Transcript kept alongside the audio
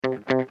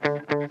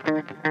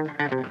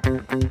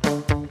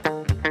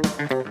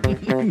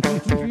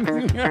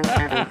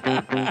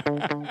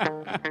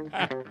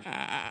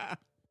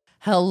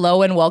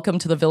Hello and welcome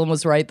to The Villain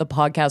Was Right, the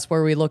podcast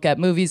where we look at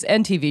movies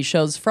and TV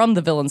shows from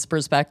the villain's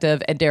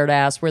perspective and dare to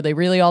ask, were they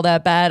really all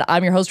that bad?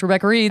 I'm your host,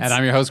 Rebecca Reeds. And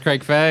I'm your host,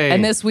 Craig Fay.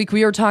 And this week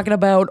we are talking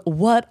about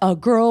What a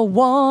Girl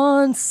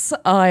Wants.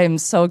 I'm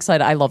so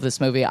excited. I love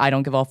this movie. I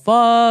don't give a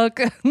fuck.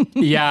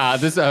 Yeah,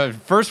 this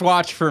first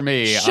watch for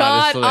me, Shut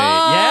honestly.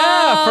 up.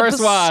 Yeah,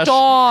 first watch.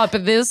 Stop.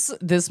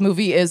 This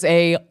movie is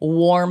a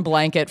warm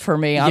blanket for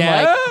me. I'm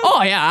Yeah? like,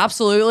 oh yeah,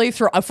 absolutely.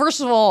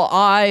 First of all,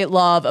 I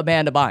love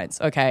Amanda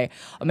Bynes. Okay,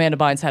 Amanda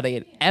Bynes had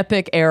an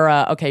epic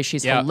era. Okay,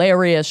 she's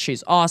hilarious.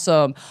 She's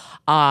awesome.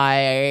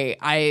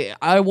 I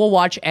will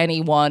watch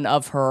any one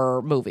of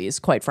her movies.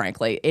 Quite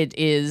frankly,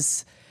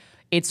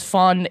 it's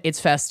fun. It's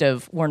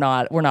festive. We're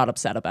not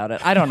upset about it.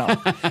 I don't know.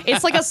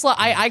 It's like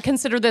I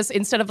consider this,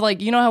 instead of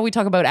like, you know how we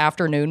talk about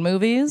afternoon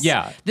movies?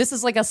 Yeah. This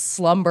is like a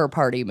slumber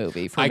party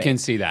movie for me. I can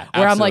see that.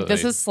 Where Absolutely. I'm like,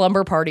 this is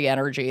slumber party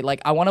energy. Like,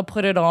 I want to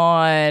put it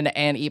on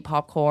and eat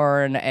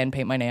popcorn and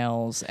paint my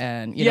nails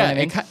and, you know what I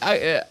mean?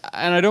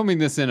 And I don't mean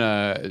this in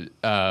a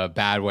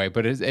bad way,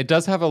 but it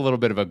does have a little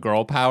bit of a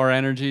girl power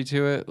energy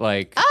to it.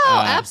 Like,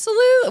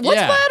 absolutely. What's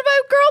yeah. bad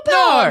about girl No,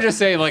 power? I'm just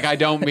saying, like, I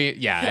don't mean,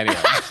 yeah, anyway.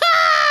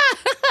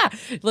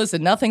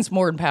 Listen, nothing's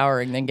more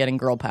empowering than getting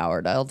girl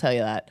powered. I'll tell you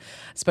that,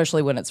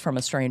 especially when it's from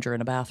a stranger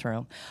in a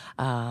bathroom.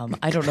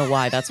 I don't know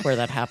why. That's where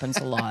that happens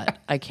a lot.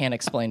 I can't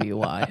explain to you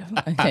why.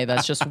 Okay,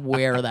 that's just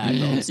where that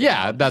goes.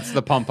 Yeah, that's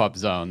the pump up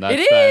zone. That's It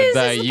is.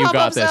 the It's the you got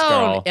pop-up this, zone.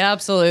 girl.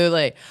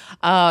 Absolutely.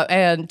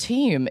 And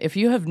team, if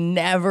you have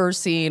never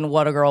seen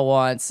What a Girl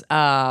Wants,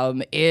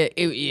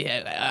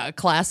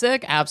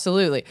 classic.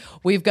 Absolutely.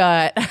 We've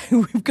got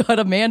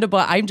Amanda.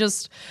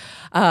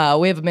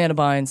 We have Amanda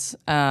Bynes.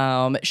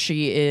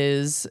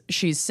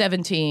 She's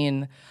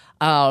 17.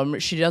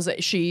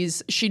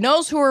 She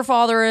knows who her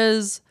father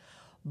is,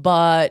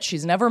 but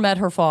she's never met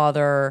her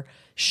father.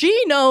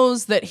 She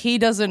knows that he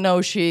doesn't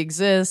know she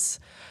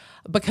exists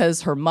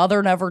because her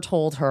mother never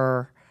told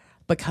her,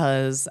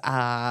 because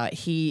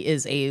he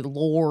is a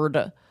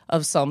lord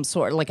of some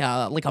sort, like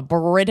a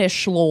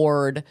British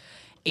lord,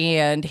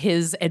 and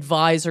his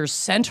advisors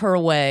sent her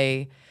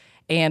away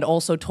and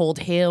also told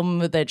him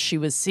that she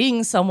was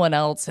seeing someone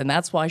else, and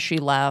that's why she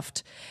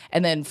left.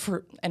 And then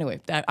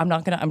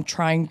I'm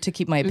trying to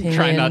keep my opinion.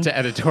 Trying not to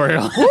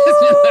editorial.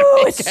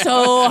 It's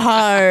so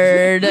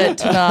hard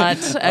to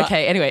not.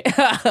 Okay, anyway.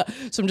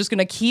 So I'm just going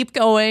to keep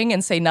going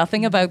and say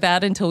nothing about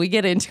that until we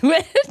get into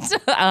it.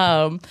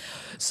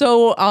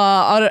 So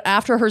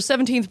after her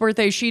 17th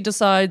birthday, she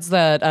decides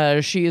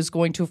that she is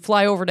going to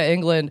fly over to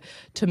England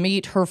to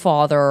meet her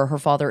father. Her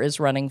father is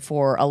running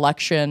for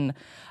election.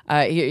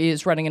 He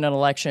is running in an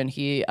election.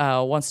 He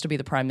wants to be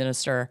the prime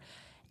minister.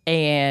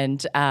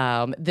 And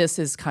this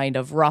is kind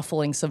of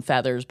ruffling some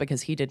feathers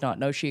because he did not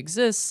know she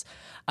exists.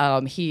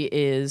 He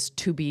is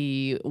to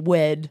be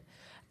wed.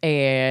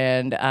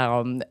 And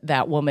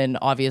that woman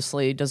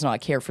obviously does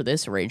not care for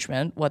this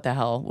arrangement. What the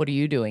hell? What are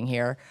you doing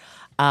here?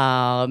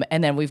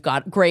 And then we've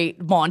got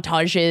great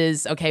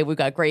montages. Okay, we've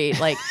got great,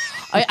 like,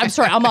 I'm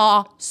sorry, I'm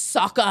a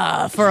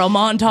sucker for a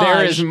montage.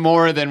 There is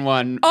more than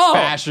one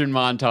fashion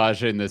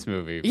montage in this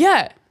movie.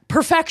 Yeah,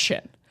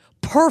 perfection.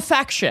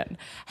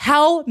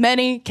 How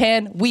many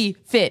can we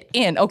fit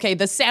in? Okay,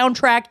 the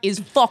soundtrack is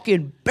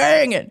fucking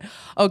banging.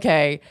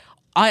 Okay.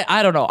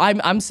 I don't know. I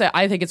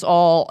think it's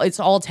all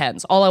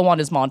tens. All I want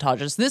is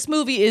montages. This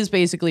movie is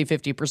basically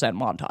 50%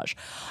 montage,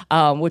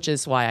 which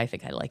is why I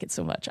think I like it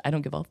so much. I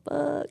don't give a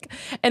fuck.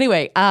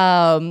 Anyway,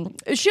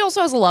 she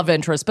also has a love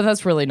interest, but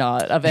that's really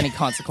not of any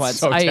consequence.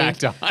 So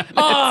tacked on.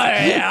 Oh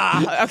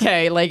yeah.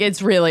 Okay, like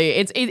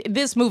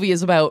this movie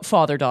is about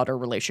father-daughter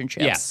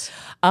relationships. Yes.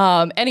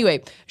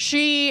 Anyway,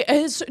 she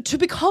is to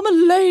become a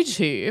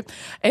lady,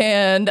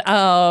 and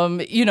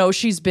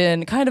she's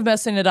been kind of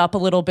messing it up a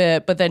little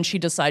bit, but then she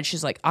decides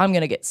she's like, I'm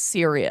gonna get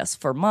serious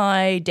for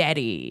my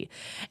daddy,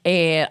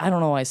 and I don't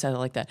know why I said it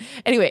like that.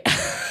 Anyway.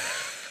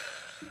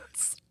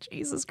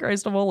 Jesus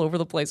Christ, I'm all over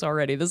the place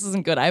already. This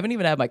isn't good. I haven't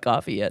even had my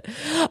coffee yet.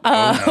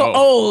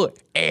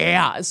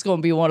 Yeah, it's going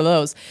to be one of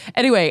those.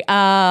 Anyway,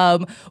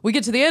 we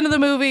get to the end of the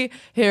movie.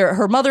 Here,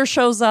 her mother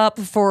shows up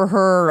for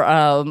her,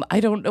 I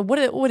don't know,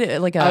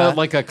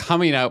 like a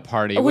coming out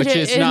party, which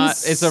is not,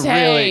 it's a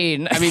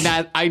really, I mean,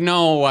 that I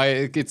know why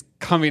it's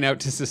coming out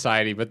to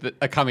society, but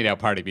a coming out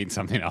party means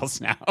something else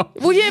now.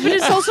 Well, yeah, but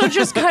it's also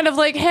just kind of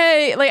like,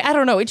 hey, like, I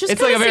don't know. It just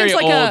it's like a very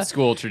seems like old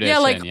school tradition. Yeah,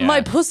 like,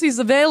 my pussy's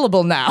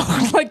available now.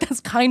 Like, that's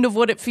kind of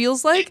what it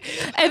feels like.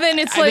 And then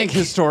it's I think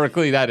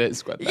historically that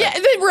is what that. Yeah,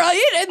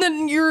 right? And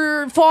then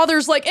your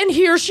father's like, and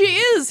here she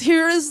is.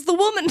 Here is the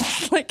woman.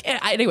 Like,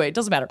 anyway, it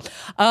doesn't matter.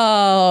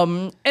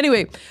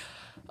 Anyway,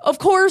 of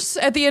course,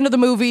 at the end of the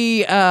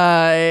movie,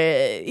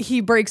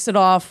 he breaks it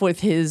off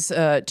with his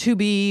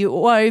to-be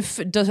wife,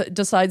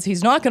 decides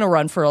he's not going to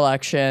run for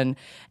election,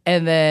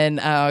 and then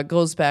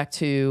goes back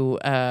to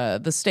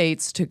the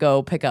States to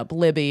go pick up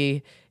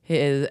Libby,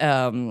 his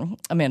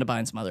Amanda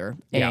Bynes' mother,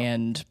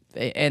 and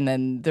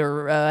then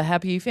they're a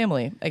happy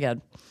family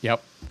again.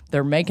 Yep.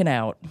 They're making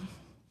out.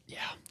 Yeah.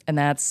 And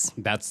that's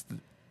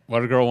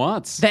what a girl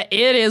wants. That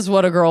it is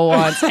what a girl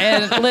wants.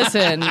 And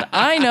listen,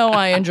 I know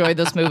I enjoyed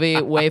this movie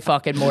way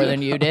fucking more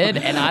than you did,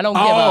 and I don't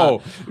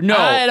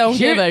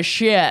give a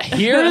shit.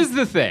 Here's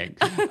the thing.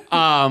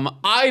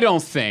 I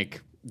don't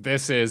think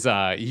this is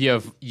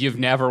you've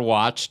never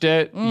watched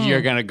it.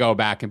 You're gonna go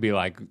back and be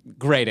like,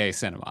 grade A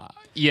cinema.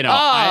 You know,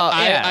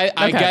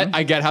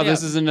 I get how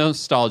this is a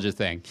nostalgia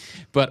thing,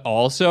 but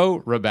also,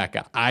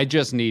 Rebecca, I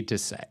just need to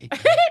say,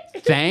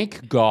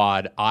 thank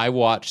God I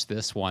watched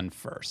this one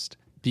first,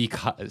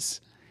 because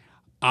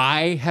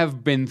I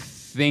have been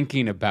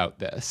thinking about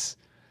this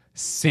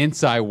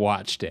since I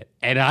watched it,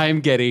 and I'm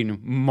getting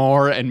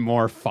more and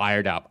more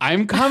fired up.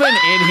 I'm coming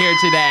in here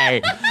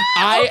today.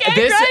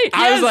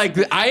 I was like,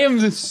 I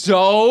am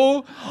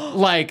so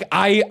like,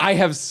 I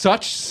have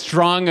such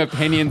strong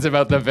opinions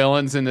about the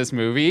villains in this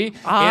movie in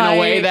a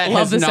way that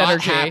has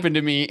not happened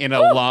to me in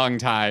a long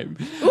time.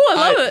 Ooh,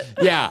 I love it.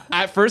 Yeah.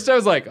 At first I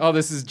was like, oh,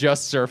 this is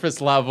just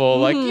surface level.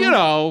 Like, you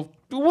know,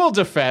 we'll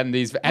defend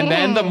these. And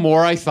then the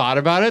more I thought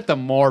about it, the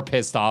more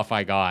pissed off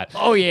I got.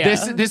 Oh,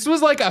 yeah. This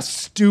was like a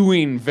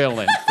stewing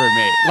villain for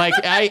me. Like,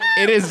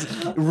 it is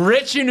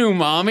rich in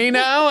umami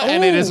now,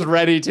 and it is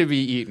ready to be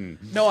eaten.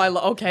 No,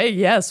 okay,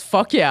 yes,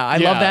 fuck yeah. I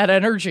love that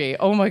energy.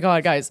 Oh my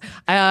God, guys.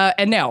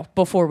 And now,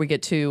 before we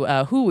get to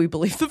who we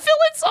believe the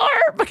villains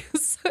are,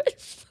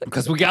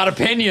 because we got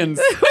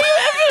opinions.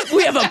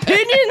 We have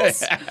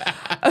opinions.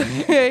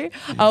 Okay.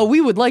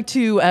 We would like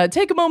to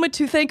take a moment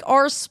to thank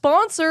our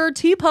sponsor,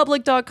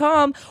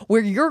 tpublic.com,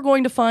 where you're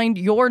going to find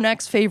your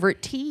next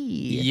favorite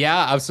tea.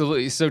 Yeah,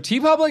 absolutely. So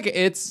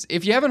TeePublic,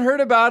 if you haven't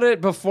heard about it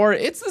before,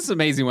 it's this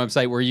amazing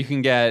website where you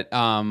can get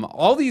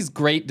all these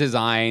great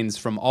designs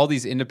from all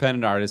these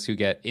independent artists who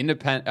get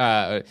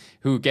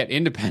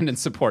independent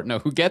support. No,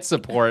 who get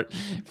support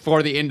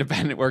for the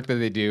independent work that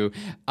they do.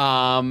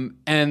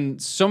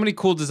 And so many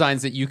cool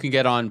designs that you can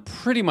get on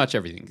pretty much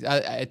everything.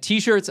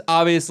 T-shirts,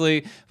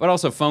 obviously, but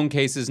also phone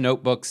cases,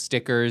 notebooks,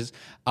 stickers.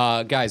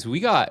 Guys,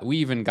 we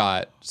even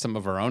got some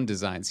of our own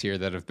designs here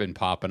that have been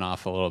popping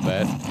off a little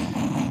bit.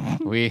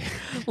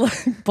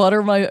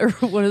 Butter my, or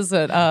what is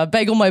it?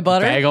 Bagel my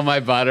butter. Bagel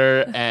my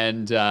butter,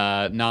 and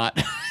not.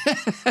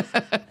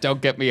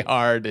 Don't get me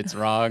hard. It's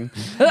wrong.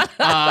 Which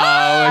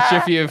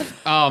if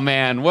you've, oh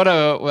man,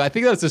 I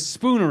think that's a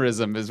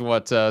spoonerism is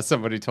what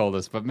somebody told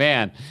us. But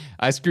man,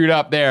 I screwed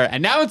up there,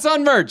 and now it's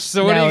on merch.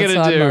 So what are you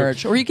gonna do?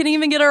 Merch. Or you can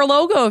even get our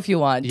logo if you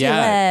want.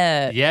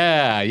 Yeah,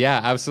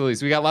 absolutely.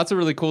 So we got lots of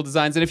really cool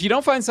designs, and if you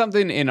don't find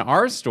something in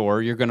our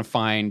store, you're gonna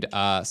find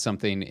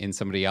something in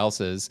somebody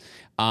else's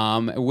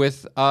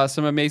with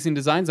some amazing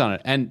designs on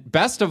it. And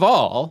best of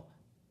all,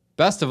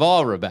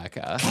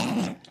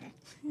 Rebecca.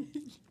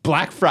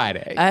 Black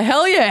Friday.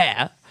 Hell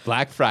yeah.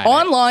 Black Friday.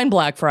 Online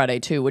Black Friday,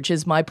 too, which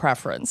is my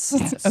preference.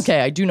 Yes. Okay,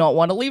 I do not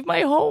want to leave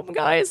my home,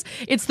 guys.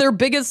 It's their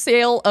biggest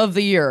sale of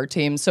the year,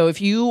 team. So if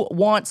you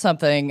want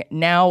something,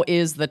 now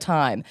is the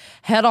time.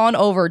 Head on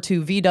over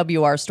to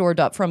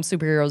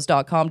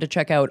vwrstore.fromsuperheroes.com to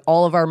check out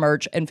all of our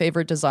merch and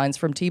favorite designs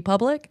from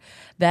TeePublic.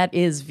 That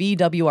is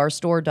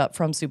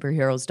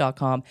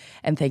vwrstore.fromsuperheroes.com.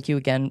 And thank you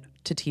again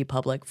to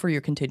TeePublic for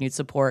your continued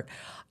support.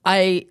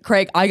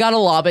 Craig, I gotta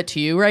lob it to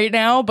you right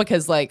now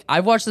because like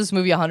I've watched this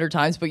movie 100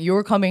 times, but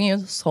you're coming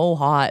in so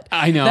hot.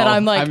 I know that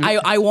I'm like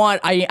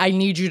I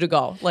need you to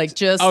go. Like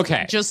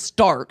just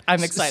start.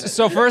 I'm excited.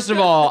 So first of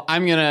all,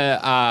 I'm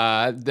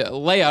gonna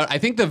lay out. I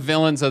think the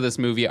villains of this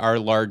movie are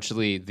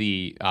largely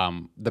the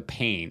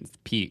Paynes,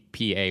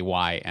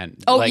 P-A-Y,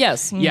 and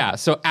yes, yeah.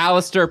 So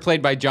Alistair,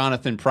 played by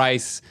Jonathan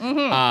Pryce,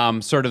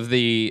 sort of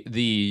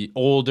the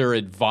older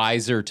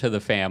advisor to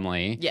the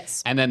family.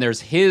 Yes, and then there's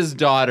his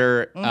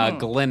daughter,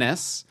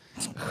 Glynis,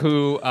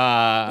 who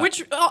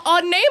which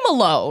on name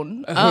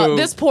alone,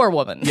 this poor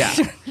woman. Yeah.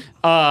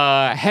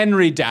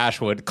 Henry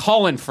Dashwood,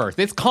 Colin Firth.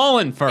 It's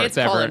Colin Firth. It's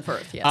Colin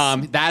Firth,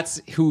 yes.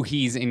 That's who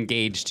he's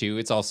engaged to.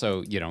 It's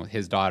also,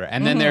 his daughter.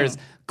 And then there's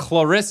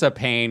Clarissa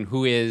Payne,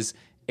 who is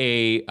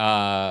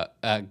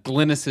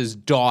Glynis's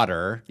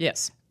daughter.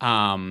 Yes.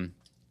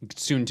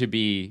 Soon to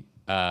be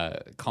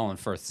Colin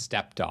Firth's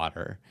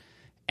stepdaughter.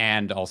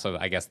 And also,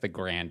 I guess, the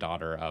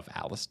granddaughter of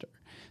Alistair.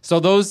 So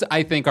those,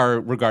 I think, are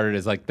regarded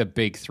as like the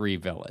big three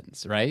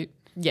villains, right?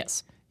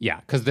 Yes.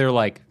 Yeah, because they're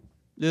like,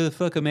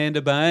 fuck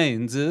Amanda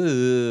Bynes.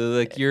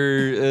 Like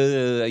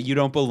you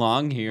don't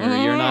belong here.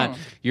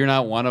 You're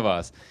not one of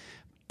us.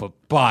 But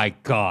by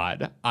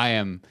God,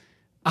 I'm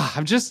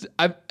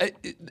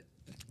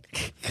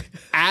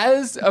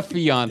as a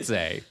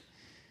fiance.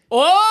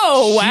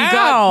 Oh,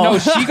 wow.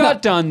 She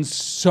got done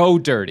so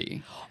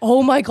dirty.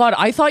 Oh my God!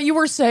 I thought you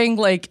were saying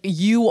like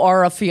you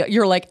are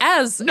you're like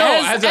as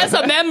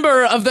a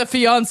member of the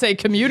fiance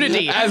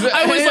community. I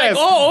was like,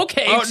 oh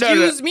okay,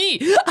 excuse me.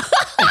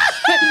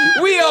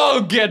 We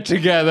all get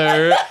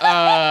together.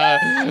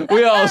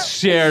 We all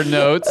share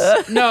notes.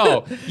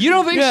 No, you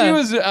don't think she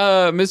was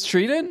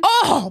mistreated?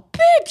 Oh,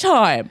 big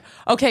time.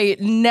 Okay,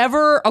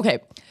 never. Okay,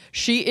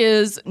 she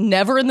is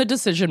never in the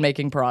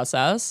decision-making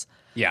process.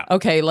 Yeah.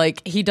 Okay,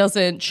 like he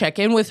doesn't check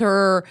in with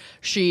her.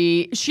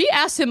 She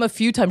asked him a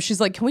few times. She's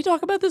like, "Can we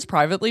talk about this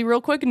privately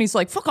real quick?" And he's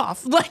like, "Fuck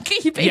off." Like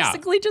he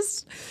basically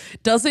just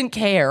doesn't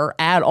care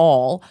at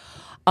all.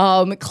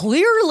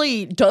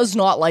 Clearly does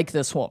not like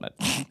this woman.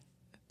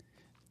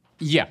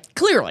 Yeah.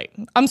 Clearly.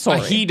 I'm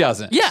sorry. He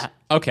doesn't. Yeah.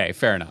 Okay,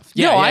 fair enough.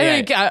 No, I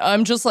think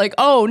I'm just like,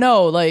 oh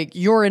no, like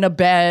you're in a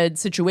bad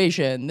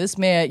situation. This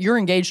man, you're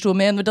engaged to a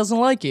man that doesn't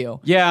like you.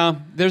 Yeah,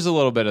 there's a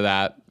little bit of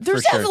that.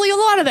 There's for definitely sure.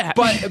 a lot of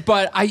that.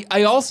 But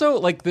I also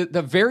like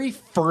the very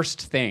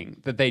first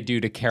thing that they do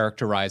to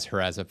characterize her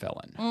as a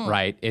villain,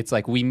 right? It's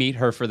like we meet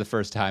her for the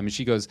first time and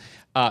she goes,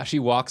 she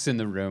walks in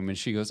the room and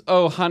she goes,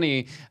 "Oh,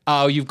 honey,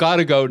 you've got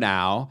to go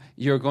now.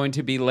 You're going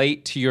to be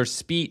late to your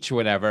speech,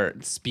 whatever.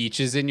 Speech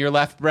is in your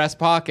left breast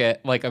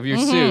pocket, like of your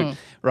suit,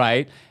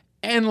 right?"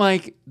 And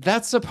like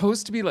that's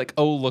supposed to be like,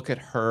 oh, look at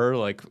her,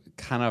 like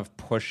kind of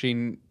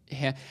pushing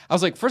him. I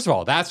was like, first of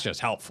all, that's just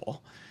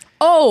helpful.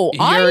 Oh,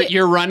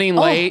 you're running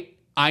late.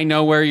 I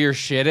know where your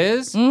shit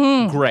is.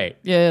 Great.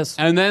 Yes.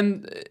 And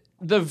then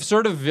the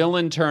sort of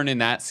villain turn in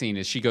that scene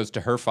is she goes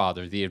to her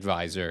father, the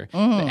advisor,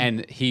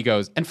 and he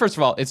goes, and first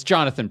of all, it's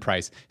Jonathan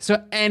Pryce.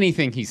 So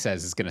anything he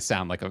says is going to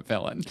sound like a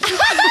villain.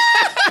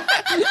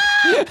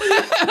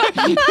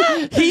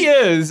 He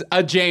is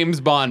a James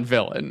Bond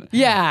villain.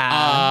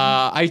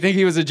 Yeah. I think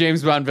he was a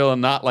James Bond villain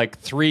not like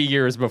 3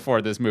 years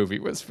before this movie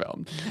was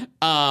filmed.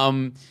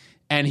 And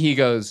he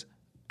goes,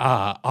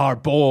 our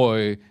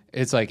boy,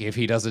 it's like if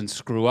he doesn't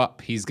screw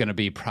up, he's going to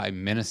be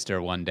prime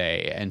minister one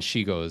day. And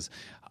she goes,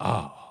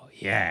 oh,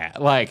 yeah.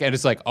 Like, and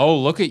it's like, oh,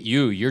 look at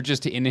you. You're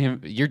just in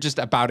him. You're just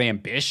about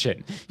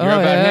ambition. You're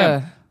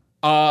about him.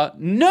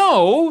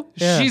 No,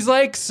 she's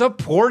like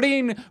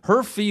supporting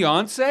her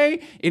fiance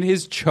in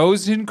his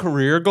chosen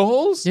career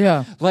goals.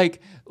 Yeah.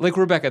 Like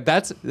Rebecca,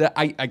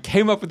 I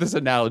came up with this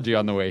analogy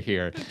on the way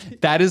here.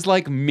 That is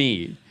like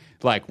me.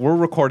 Like we're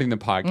recording the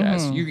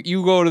podcast.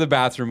 You go to the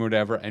bathroom or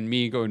whatever, and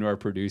me going to our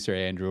producer,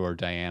 Andrew or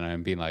Diana,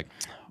 and being like,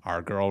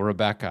 our girl,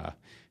 Rebecca,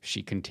 if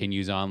she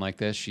continues on like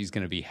this, she's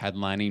going to be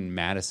headlining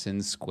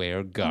Madison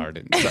Square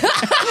Garden.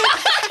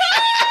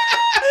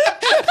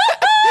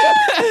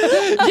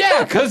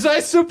 Yeah, because I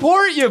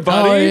support you,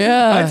 buddy. Oh,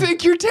 yeah. I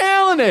think you're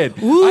talented.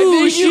 Ooh, I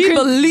think she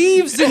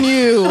believes in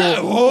you.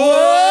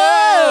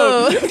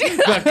 Whoa!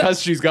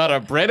 Because she's got a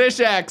British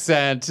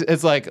accent.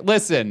 It's like,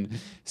 listen,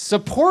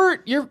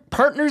 support your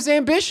partner's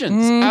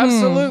ambitions.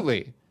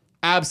 Absolutely.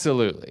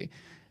 Absolutely.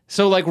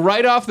 So, like,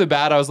 right off the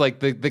bat, I was like,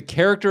 the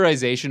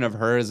characterization of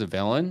her as a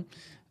villain,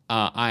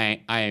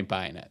 I ain't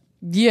buying it.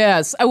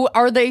 Yes.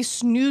 Are they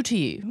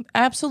snooty?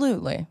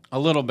 Absolutely. A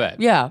little bit.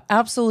 Yeah,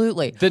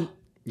 absolutely.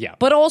 Yeah.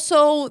 But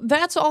also,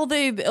 that's all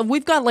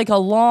we've got like a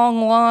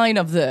long line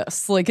of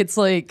this. Like, it's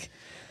like.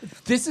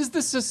 This is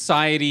the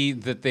society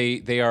that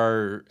they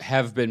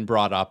have been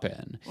brought up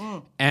in.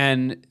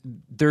 And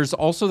there's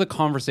also the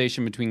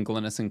conversation between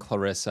Glynis and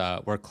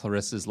Clarissa where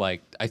Clarissa's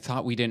like, I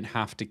thought we didn't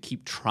have to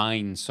keep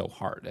trying so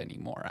hard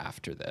anymore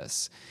after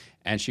this.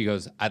 And she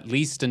goes, at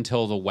least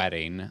until the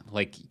wedding,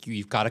 like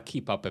you've got to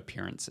keep up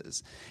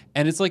appearances.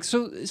 And it's like,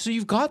 so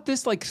you've got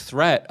this like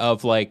threat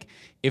of like,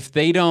 if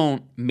they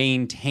don't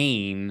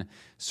maintain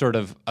sort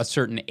of a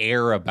certain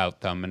air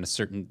about them and a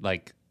certain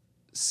like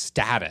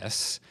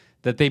status,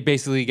 that they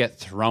basically get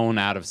thrown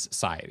out of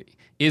society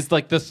is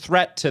like the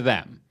threat to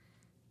them,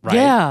 right?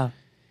 Yeah.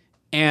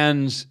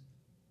 And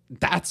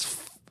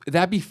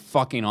that'd be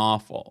fucking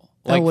awful.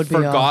 Like would be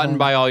forgotten awful.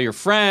 by all your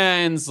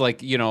friends,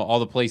 like, you know, all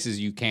the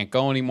places you can't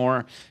go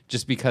anymore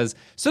just because.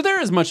 So they're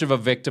as much of a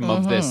victim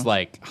of this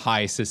like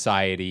high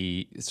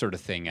society sort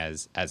of thing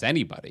as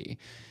anybody.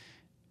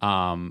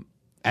 And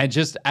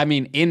just, I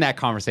mean, in that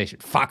conversation,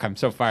 fuck, I'm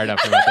so fired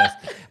up about this.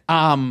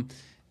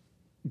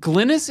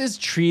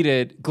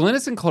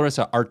 Glynis and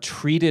Clarissa are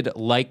treated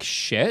like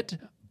shit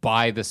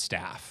by the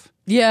staff.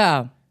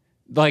 Yeah.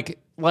 Like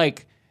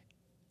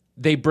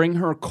they bring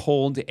her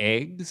cold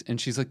eggs and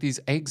she's like, these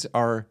eggs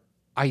are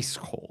ice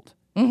cold.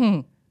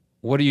 Mm-hmm.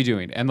 What are you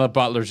doing? And the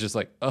butler's just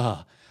like,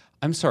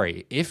 I'm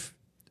sorry. Have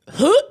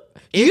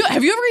you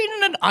ever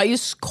eaten an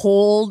ice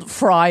cold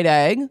fried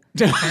egg?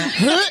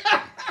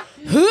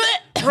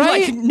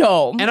 Right? Like,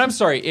 no. And I'm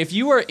sorry, if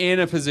you are in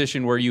a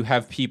position where you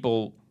have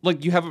people,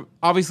 like you have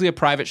obviously a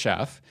private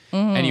chef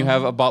and you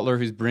have a butler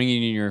who's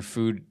bringing you your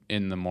food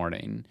in the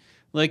morning,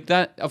 like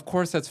that, of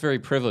course, that's very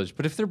privileged.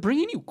 But if they're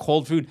bringing you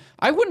cold food,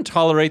 I wouldn't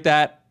tolerate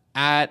that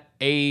at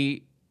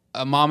a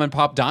mom and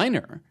pop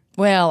diner.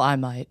 Well, I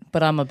might,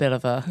 but I'm a bit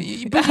of a. But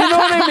you know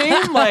what I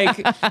mean?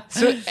 Like,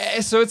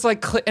 so it's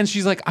like, and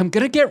she's like, I'm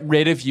gonna get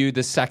rid of you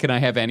the second I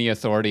have any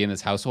authority in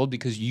this household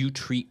because you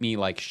treat me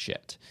like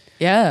shit.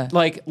 Yeah.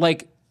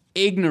 Like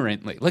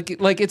ignorantly. Like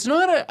it's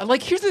not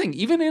like, here's the thing,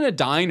 even in a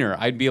diner,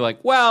 I'd be like,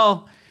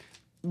 well,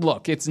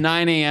 look, it's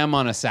 9 a.m.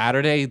 on a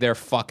Saturday, they're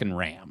fucking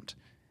rammed.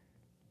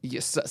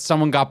 Yes,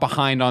 someone got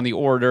behind on the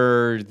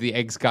order, the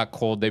eggs got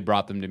cold, they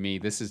brought them to me.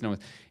 This is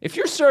if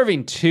you're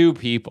serving 2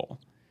 people,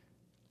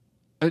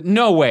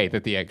 no way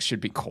that the eggs should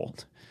be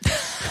cold.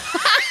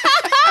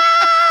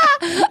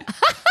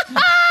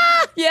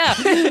 Yeah.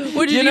 Yeah.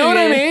 What did You know what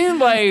I mean?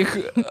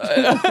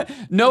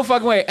 Like, no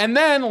fucking way. And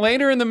then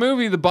later in the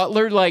movie, the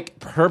butler like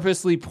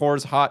purposely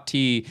pours hot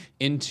tea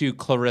into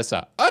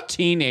Clarissa, a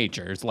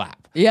teenager's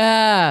lap.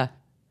 Yeah.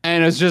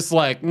 And it's just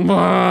like, and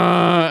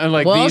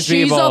like Well, these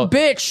she's people. a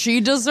bitch. She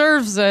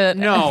deserves it.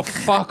 No,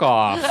 fuck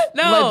off.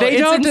 No, Like, they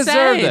it's don't insane.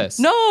 deserve this.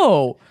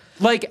 No.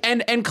 Like,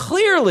 and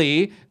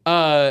clearly,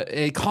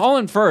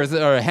 Colin Firth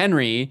or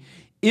Henry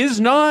is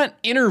not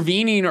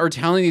intervening or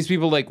telling these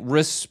people like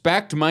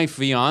respect my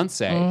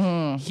fiance.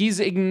 Mm-hmm. He's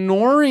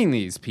ignoring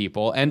these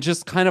people and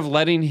just kind of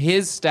letting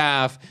his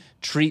staff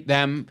treat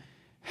them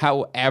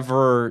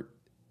however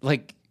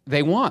like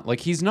they want. Like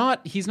he's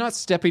not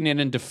stepping in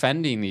and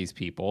defending these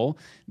people.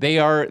 They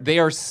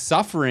are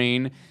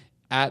suffering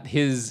at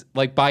his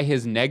like by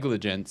his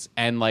negligence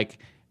and like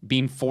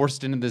being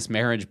forced into this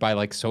marriage by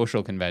like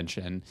social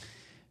convention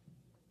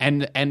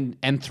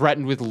and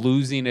threatened with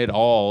losing it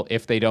all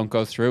if they don't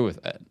go through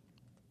with it.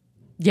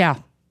 Yeah.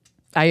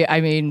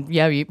 I mean,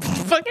 yeah, you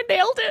fucking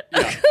nailed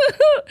it.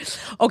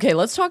 Okay,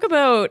 let's talk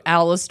about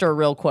Alistair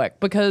real quick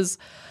because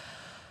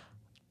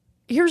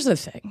here's the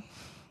thing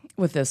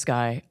with this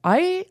guy.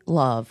 I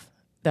love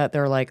that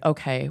they're like,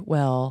 okay,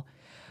 well,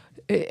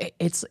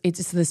 it's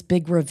this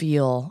big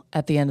reveal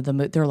at the end of the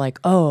movie. They're like,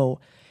 oh,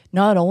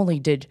 not only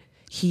did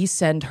he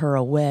send her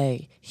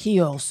away, he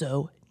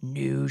also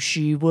knew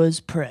she was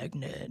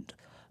pregnant.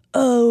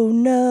 Oh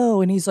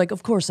no. And he's like,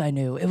 of course I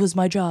knew. It was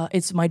my job.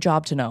 It's my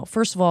job to know.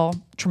 First of all,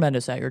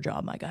 tremendous at your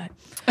job, my guy.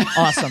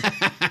 Awesome.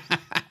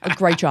 A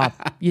great job.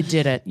 You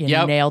did it. You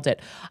nailed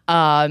it.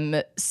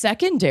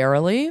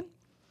 Secondarily,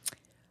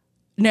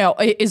 now,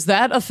 is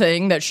that a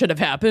thing that should have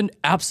happened?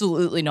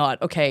 Absolutely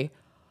not. Okay.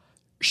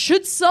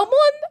 Should someone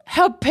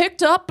have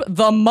picked up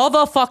the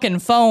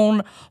motherfucking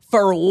phone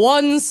for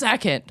 1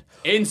 second?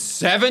 In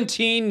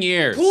 17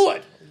 years.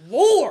 Good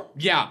Lord.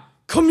 Yeah.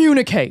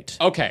 Communicate.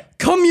 Okay.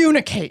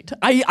 Communicate.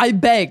 I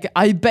beg,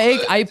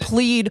 I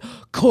plead,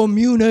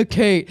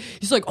 communicate.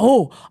 He's like,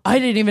 oh, I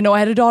didn't even know I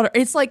had a daughter.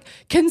 It's like,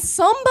 can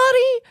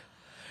somebody,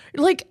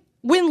 like,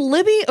 when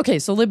Libby, okay,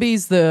 so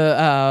Libby's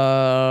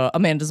the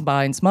Amanda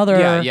Bynes'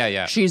 mother.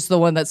 Yeah. She's the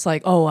one that's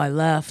like, oh, I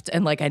left,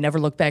 and like, I never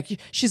looked back.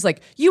 She's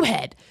like,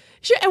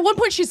 at one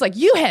point, she's like,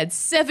 you had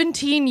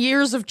 17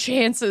 years of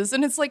chances,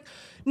 and it's like,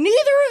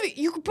 neither of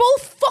you, you're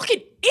both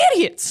fucking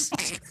idiots.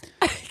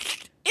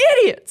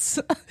 Idiots.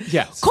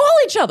 Yes. Call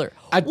each other.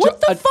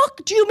 What the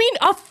fuck do you mean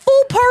a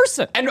full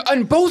person?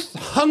 And both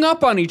hung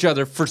up on each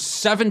other for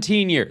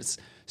 17 years.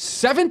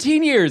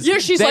 17 years. Yeah,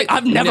 she's like,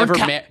 I've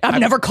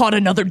never caught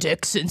another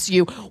dick since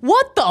you.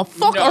 What the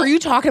fuck are you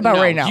talking about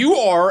right now? You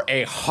are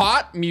a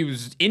hot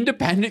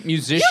independent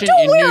musician you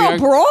don't in wear New a York.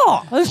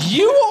 bra.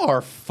 You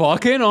are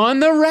fucking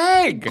on the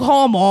reg.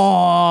 Come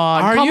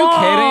on. Are come you on.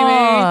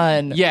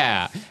 kidding me?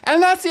 Yeah.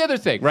 And that's the other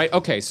thing, right?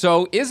 Okay,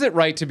 so is it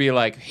right to be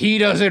like, he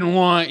doesn't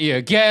want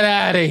you, get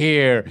out of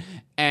here,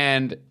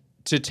 and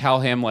to tell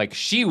him like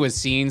she was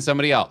seeing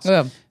somebody else?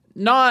 Yeah.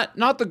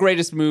 Not the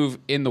greatest move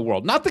in the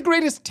world, not the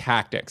greatest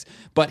tactics,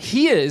 but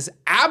he is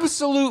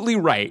absolutely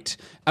right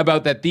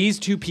about that these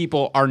two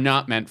people are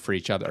not meant for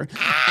each other.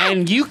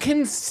 And you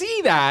can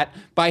see that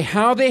by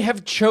how they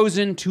have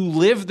chosen to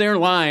live their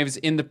lives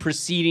in the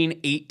preceding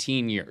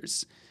 18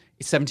 years.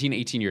 17,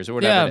 18 years or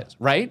whatever it is,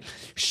 right?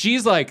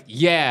 She's like,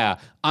 yeah,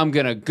 I'm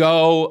going to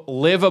go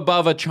live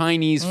above a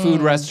Chinese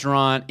food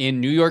restaurant in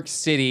New York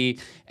City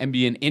and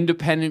be an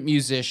independent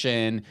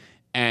musician.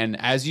 And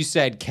as you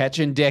said,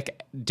 catching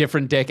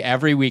different dick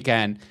every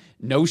weekend.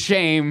 No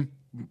shame.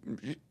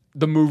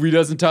 The movie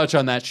doesn't touch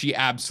on that. She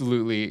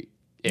absolutely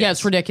is. Yeah,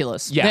 it's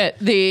ridiculous.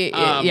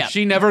 Yeah.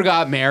 She never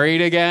got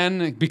married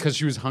again because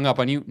she was hung up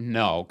on you.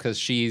 No, because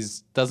she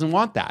doesn't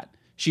want that.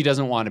 She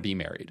doesn't want to be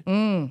married.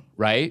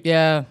 Right?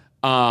 Yeah.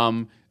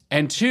 And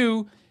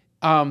two,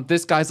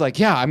 this guy's like,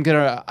 yeah,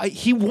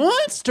 he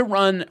wants to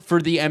run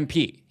for the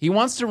MP. He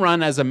wants to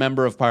run as a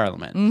member of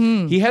parliament.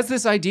 Mm-hmm. He has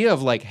this idea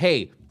of like,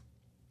 hey,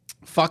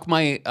 fuck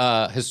my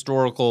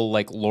historical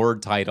like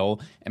Lord title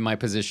and my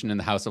position in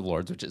the House of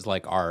Lords, which is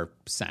like our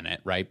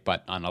Senate, right?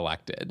 But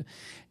unelected.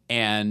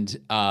 And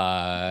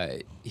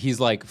he's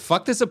like,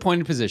 fuck this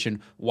appointed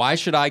position. Why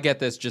should I get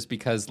this just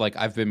because like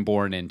I've been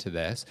born into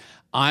this?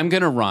 I'm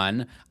going to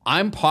run.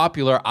 I'm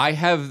popular. I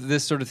have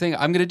this sort of thing.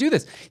 I'm going to do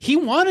this. He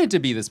wanted to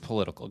be this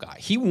political guy.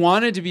 He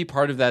wanted to be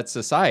part of that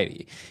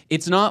society.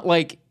 It's not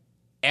like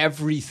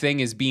everything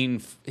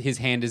his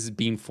hand is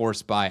being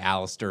forced by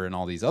Alistair and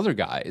all these other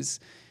guys.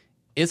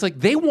 It's like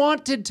they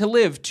wanted to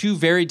live two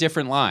very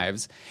different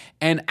lives.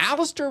 And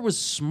Alistair was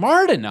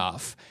smart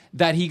enough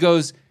that he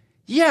goes,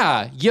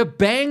 yeah, you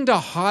banged a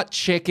hot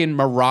chick in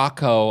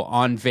Morocco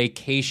on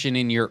vacation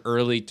in your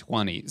early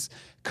 20s.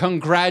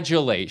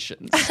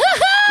 Congratulations.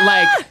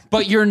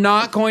 But you're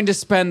not going to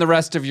spend the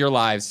rest of your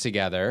lives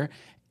together.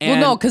 And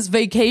well, no, because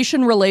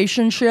vacation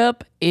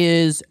relationship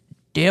is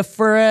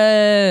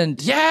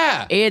different.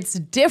 Yeah. It's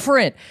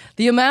different.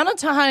 The amount of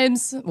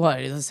times,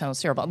 this sounds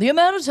terrible. The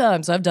amount of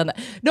times I've done that.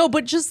 No,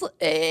 but just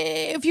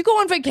if you go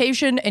on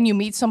vacation and you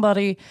meet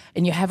somebody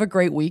and you have a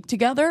great week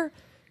together,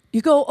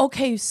 You go,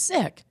 okay,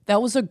 sick.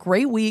 That was a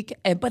great week.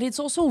 But it's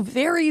also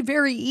very,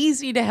 very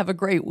easy to have a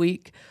great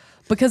week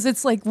because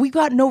it's like we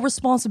got no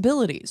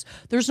responsibilities.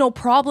 There's no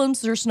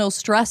problems. There's no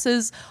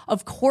stresses.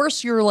 Of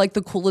course, you're like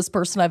the coolest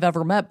person I've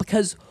ever met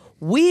because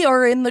we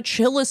are in the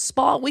chillest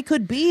spot we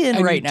could be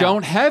in right now. You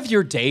don't have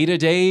your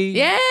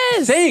day-to-day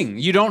thing.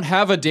 You don't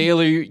have a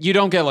daily, you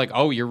don't get like,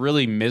 oh, you're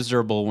really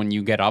miserable when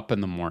you get up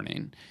in the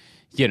morning,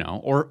 you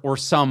know, or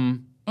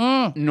some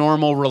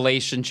normal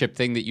relationship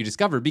thing that you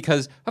discover,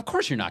 because of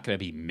course you're not going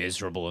to be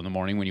miserable in the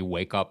morning when you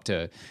wake up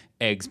to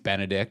eggs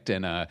Benedict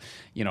and a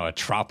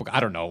tropical, I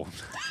don't know,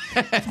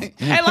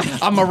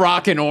 a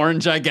Moroccan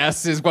orange, I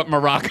guess, is what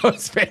Morocco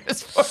is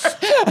famous for.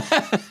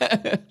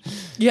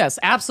 Yes,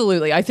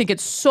 absolutely. I think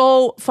it's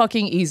so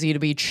fucking easy to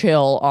be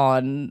chill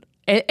on.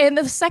 And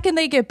the second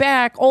they get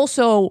back,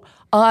 also,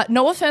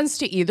 no offense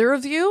to either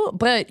of you,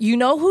 but you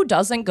know who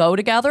doesn't go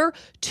together?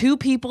 Two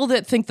people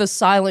that think the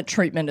silent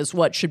treatment is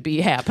what should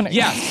be happening.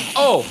 Yes.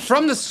 Oh,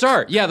 from the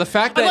start. Yeah, the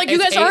fact that you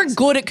guys aren't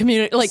good at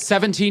communicating. Like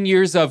 17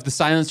 years of the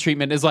silence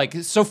treatment is like,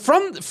 so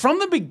from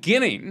the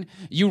beginning,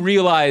 you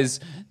realize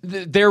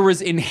there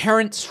was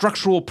inherent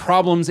structural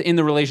problems in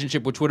the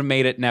relationship which would have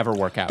made it never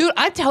work out. Dude,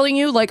 I'm telling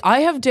you, like, I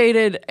have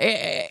dated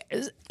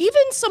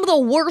even some of the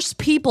worst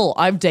people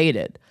I've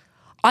dated.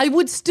 I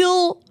would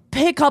still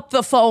pick up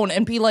the phone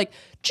and be like,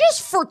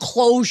 just for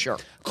closure.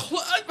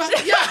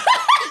 Yeah.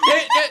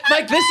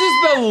 Like, this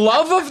is the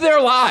love of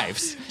their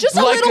lives. Just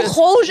a little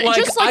closure.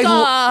 Just like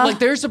like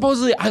they're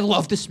supposedly, I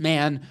love this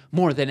man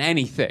more than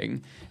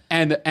anything.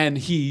 And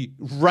he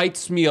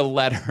writes me a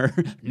letter,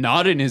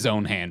 not in his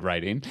own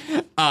handwriting,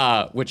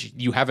 which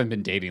you haven't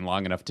been dating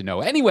long enough to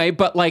know anyway,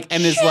 but like,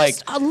 and is like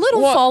a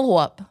little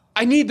follow-up.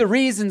 I need the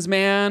reasons,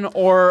 man.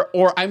 Or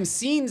I'm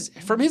seeing,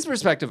 from his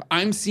perspective,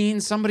 I'm seeing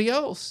somebody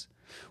else.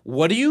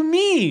 What do you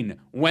mean?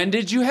 When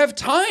did you have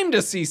time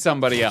to see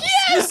somebody else?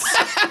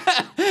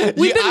 Yes!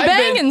 We've been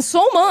banging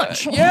so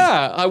much.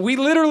 We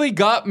literally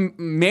got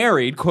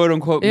married, quote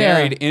unquote,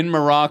 married in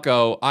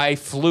Morocco. I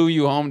flew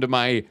you home to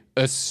my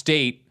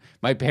estate.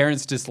 My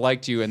parents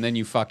disliked you, and then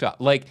you fucked up.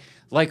 Like,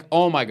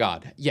 oh my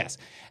God, yes.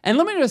 And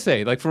let me just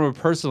say, like, from a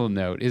personal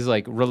note, is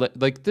like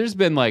there's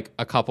been like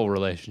a couple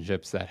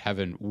relationships that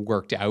haven't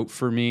worked out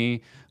for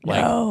me.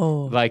 Like,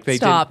 no. Like they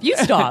stop. You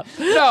stop.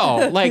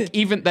 No, like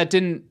even that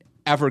didn't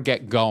ever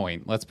get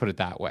going. Let's put it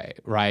that way,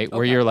 right? Okay.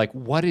 Where you're like,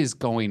 what is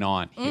going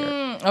on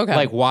here? Okay.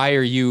 Like, why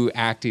are you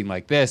acting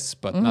like this,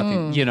 but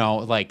nothing? You know,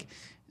 like.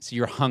 So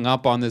you're hung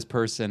up on this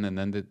person, and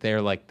then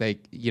they're like, they,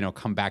 you know,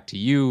 come back to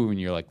you, and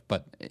you're like,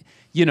 but,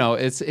 you know,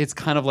 it's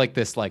kind of like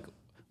this, like,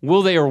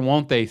 will they or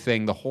won't they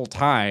thing the whole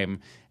time,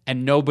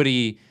 and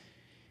nobody,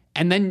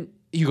 and then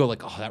you go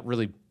like, oh, that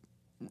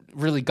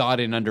really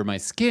got in under my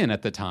skin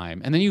at the time,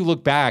 and then you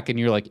look back and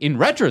you're like, in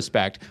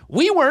retrospect,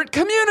 we weren't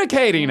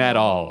communicating at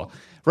all,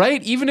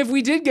 right? Even if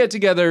we did get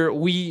together,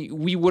 we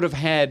would have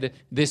had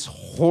this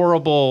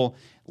horrible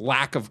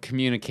lack of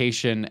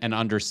communication and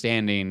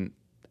understanding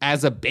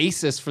as a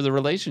basis for the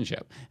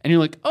relationship. And you're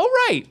like, oh,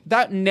 right,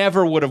 that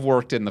never would have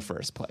worked in the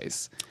first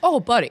place. Oh,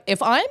 buddy,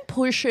 if I'm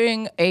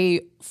pushing a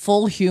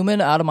full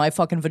human out of my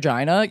fucking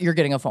vagina, you're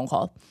getting a phone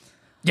call.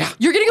 Yeah.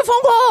 You're getting a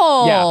phone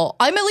call. Yeah.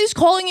 I'm at least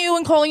calling you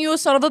and calling you a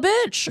son of a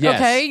bitch. Yes.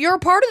 Okay? You're a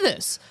part of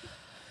this.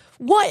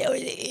 What?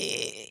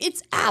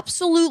 It's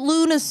absolute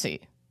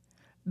lunacy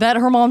that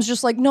her mom's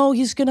just like, no,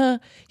 he's gonna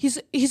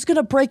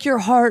break your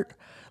heart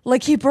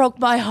like he broke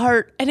my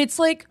heart. And it's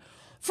like,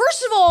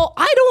 first of all,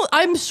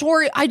 I'm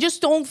sorry, I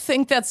just don't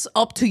think that's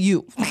up to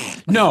you.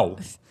 No.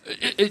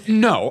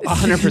 No,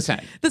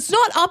 100%. That's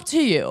not up to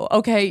you,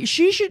 okay?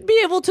 She should be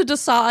able to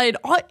decide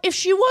if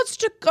she wants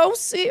to go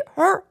see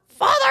her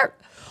father.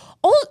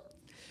 Oh,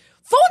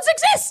 phones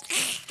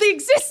exist. They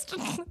exist.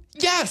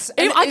 Yes.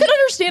 And I could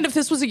understand if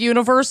this was a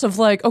universe of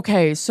like,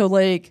 okay, so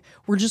like,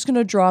 we're just going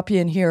to drop you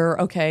in here,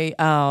 okay?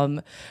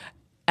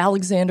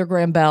 Alexander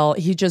Graham Bell,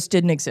 he just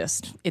didn't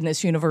exist in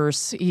this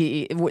universe.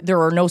 There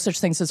are no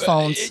such things as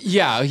phones.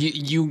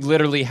 You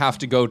literally have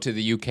to go to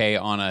the UK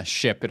on a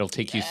ship. It'll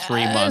take you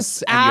 3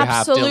 months. And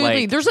absolutely. You have to,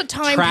 like, there's a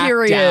time track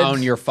period.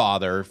 Down your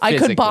father physically.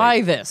 I could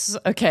buy this,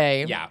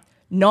 okay? Yeah.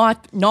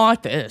 Not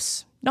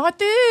this. Not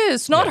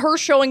this. Not her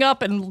showing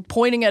up and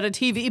pointing at a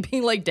TV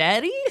being like,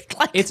 Daddy?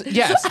 Like, it's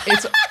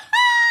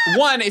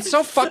one, it's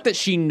so fucked that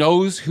she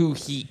knows who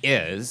he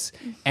is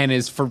and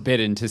is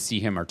forbidden to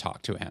see him or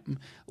talk to him.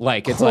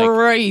 Like, it's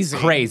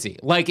crazy.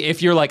 Like,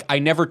 if you're like, I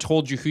never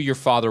told you who your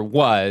father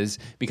was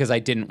because I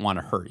didn't want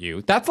to hurt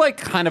you. That's like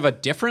kind of a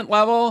different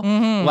level.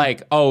 Mm-hmm.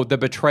 Like, oh, the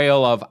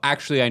betrayal of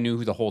actually I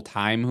knew the whole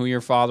time who your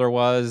father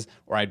was,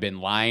 or I'd been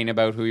lying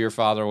about who your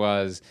father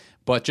was.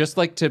 But just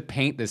like to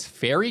paint this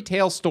fairy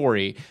tale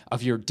story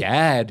of your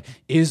dad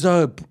is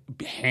a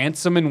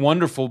handsome and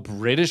wonderful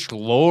British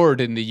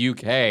lord in the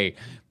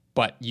UK,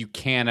 but you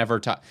can't ever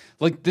talk.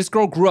 Like, this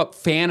girl grew up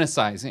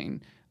fantasizing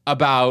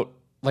about,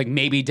 like,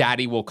 maybe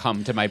daddy will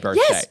come to my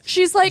birthday. Yes,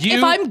 she's like,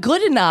 if I'm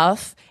good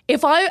enough,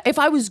 if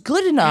I was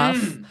good enough,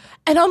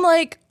 and I'm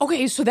like,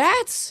 okay, so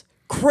that's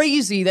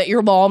crazy that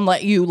your mom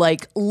let you,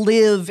 like,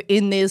 live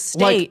in this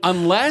state. Like,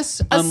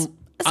 unless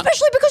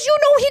Especially because you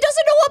know he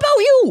doesn't know about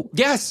you.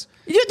 Yes.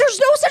 There's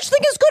no such thing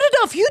as good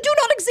enough. You do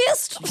not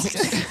exist.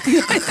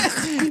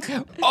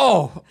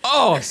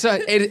 So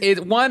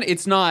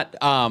it's not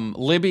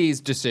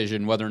Libby's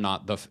decision whether or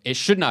not it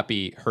should not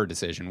be her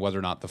decision whether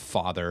or not the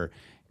father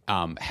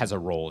has a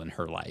role in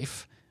her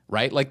life,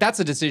 right? Like that's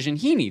a decision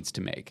he needs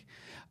to make.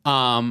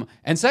 And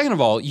second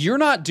of all, you're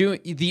not doing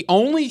the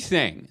only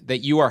thing that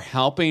you are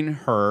helping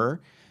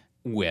her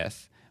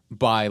with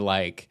by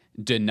like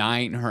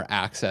denying her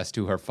access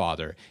to her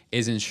father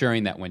is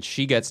ensuring that when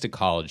she gets to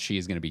college, she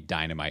is going to be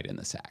dynamite in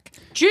the sack.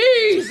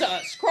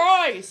 Jesus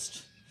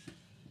Christ.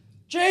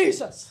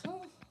 Jesus.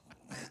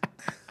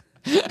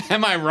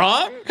 Am I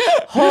wrong?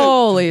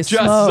 Holy Just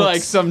smokes.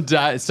 like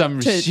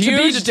some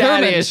huge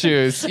daddy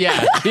issues.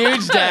 Yeah,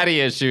 huge daddy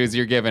issues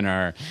you're giving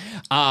her.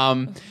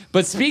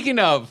 But speaking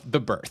of the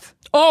birth.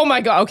 Oh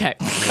my God. Okay.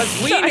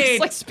 Because we need.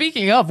 Like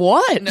speaking of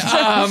what?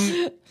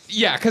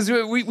 Yeah, because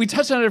we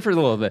touched on it for a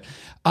little bit.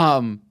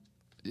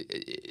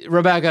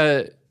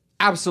 Rebecca,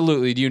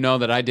 absolutely. Do you know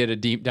that I did a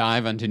deep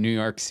dive into New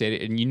York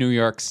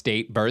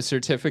State birth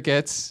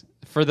certificates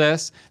for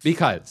this?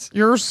 Because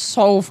you're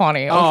so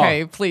funny.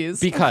 Okay, please.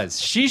 Because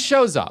she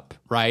shows up,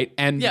 right?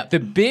 And the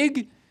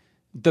big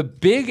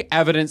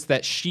evidence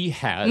that she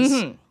has,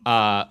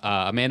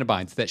 Amanda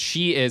Bynes, that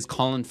she is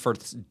Colin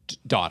Firth's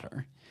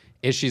daughter,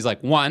 is she's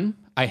like, one,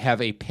 I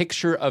have a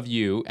picture of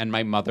you and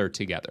my mother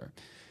together.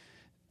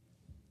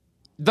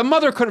 The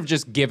mother could have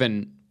just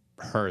given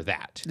her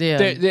that.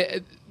 Yeah.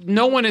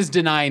 No one is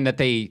denying that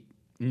they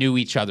knew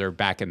each other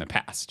back in the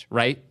past,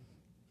 right?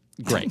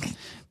 Great.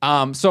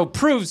 So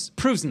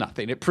proves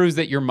nothing. It proves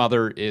that your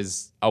mother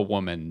is a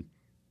woman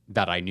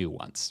that I knew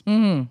once.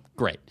 Mm-hmm.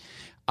 Great.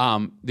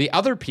 The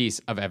other piece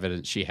of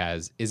evidence she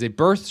has is a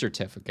birth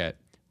certificate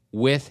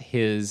with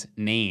his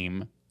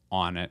name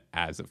on it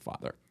as a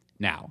father.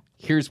 Now,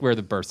 here's where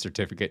the birth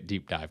certificate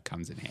deep dive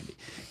comes in handy.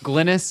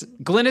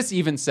 Glynis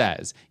even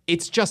says,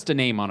 it's just a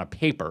name on a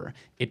paper.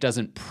 It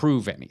doesn't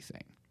prove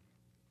anything.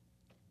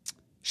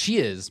 She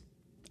is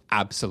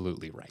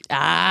absolutely right.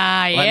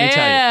 Let me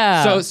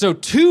tell you. So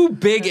two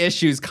big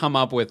issues come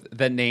up with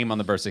the name on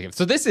the birth certificate.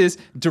 So this is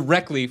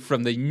directly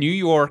from the New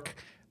York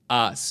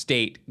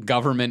state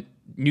government,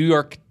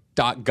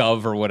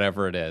 NewYork.gov or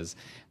whatever it is.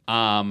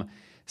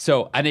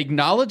 So an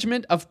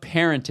acknowledgement of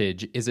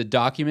parentage is a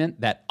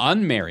document that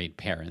unmarried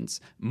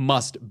parents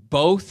must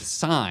both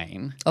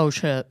sign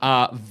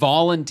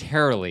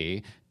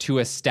voluntarily to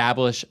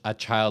establish a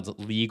child's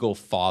legal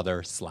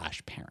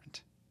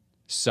father/parent.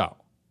 So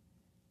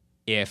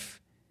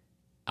if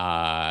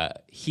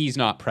he's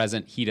not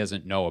present, he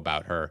doesn't know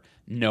about her,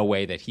 no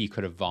way that he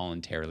could have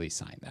voluntarily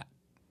signed that,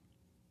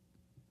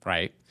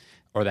 right?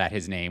 Or that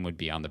his name would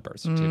be on the birth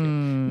certificate.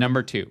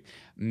 Number two,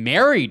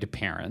 married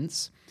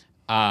parents,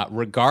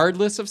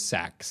 regardless of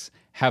sex,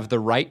 have the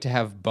right to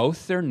have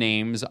both their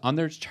names on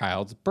their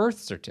child's birth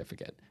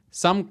certificate.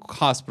 Some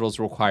hospitals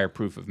require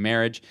proof of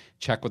marriage.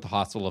 Check with the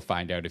hospital to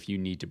find out if you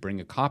need to bring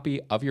a copy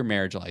of your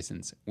marriage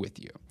license with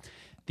you.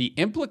 The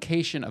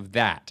implication of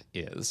that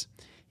is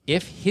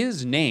if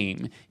his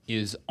name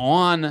is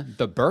on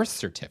the birth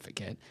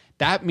certificate,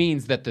 that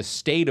means that the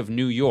state of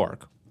New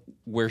York,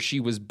 where she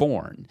was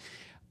born,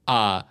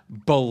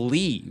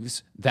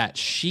 believes that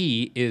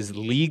she is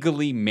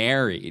legally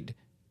married,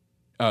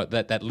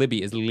 that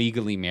Libby is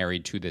legally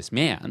married to this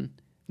man,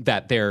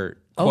 that their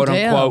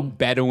quote-unquote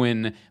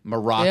Bedouin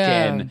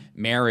Moroccan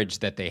marriage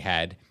that they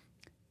had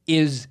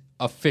is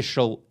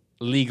official,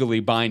 legally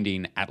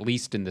binding, at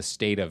least in the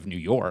state of New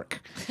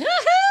York,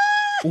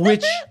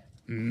 which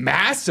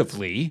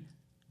massively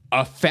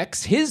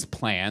affects his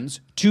plans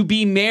to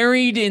be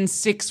married in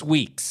 6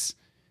 weeks.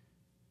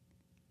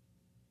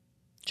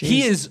 Jeez.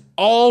 He is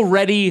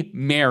already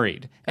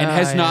married and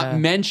has not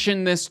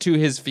mentioned this to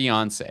his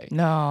fiance.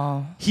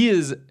 No. He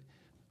is,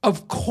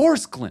 of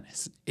course,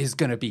 Glynis is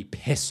going to be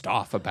pissed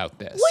off about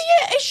this. Well,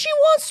 yeah, she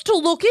wants to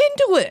look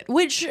into it,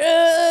 which,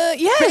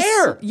 yes.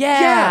 Fair. Yeah.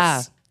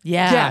 Yes.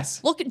 Yeah.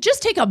 Yes. Look,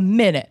 just take a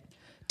minute.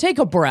 Take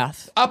a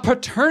breath. A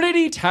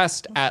paternity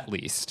test, at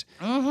least.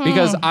 Mm-hmm.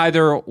 Because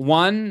either,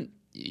 one,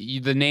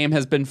 the name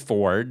has been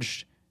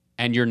forged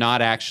and you're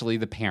not actually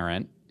the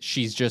parent.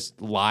 She's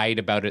just lied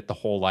about it the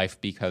whole life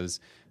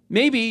because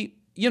maybe,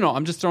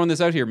 I'm just throwing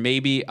this out here,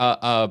 maybe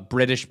a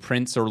British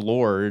prince or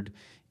lord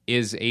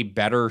is a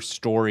better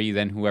story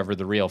than whoever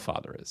the real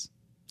father is.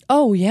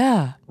 Oh,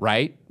 yeah.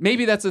 Right?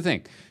 Maybe that's the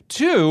thing.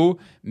 Two,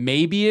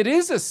 maybe it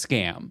is a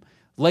scam.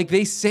 Like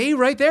they say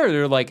right there,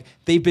 they're like,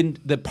 the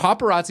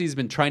paparazzi has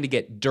been trying to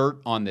get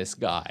dirt on this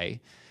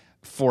guy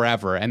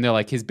forever. And they're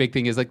like, his big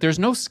thing is like, there's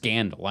no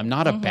scandal. I'm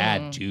not a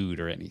bad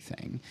dude or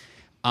anything.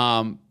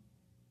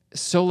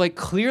 So like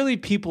clearly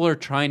people are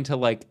trying to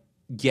like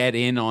get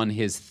in on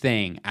his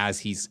thing as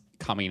he's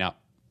coming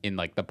up in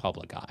like the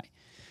public eye.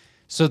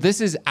 So this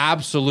is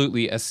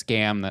absolutely a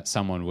scam that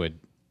someone would.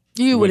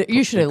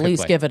 You should at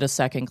least give it a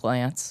second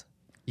glance.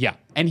 Yeah.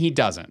 And he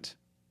doesn't.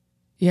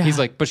 Yeah. He's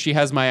like, but she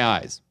has my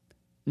eyes.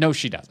 No,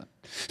 she doesn't.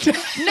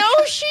 No,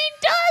 she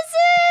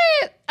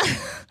doesn't.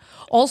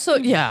 Also,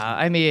 yeah,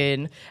 I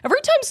mean,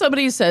 every time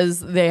somebody says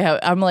they have,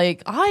 I'm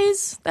like,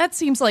 eyes, that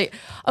seems like,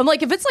 I'm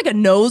like, if it's like a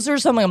nose or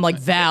something, I'm like,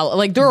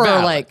 like there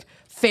are like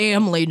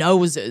family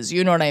noses,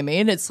 you know what I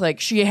mean? It's like,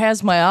 she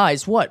has my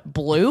eyes. What,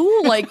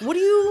 blue? Like, what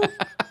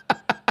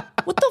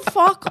the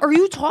fuck are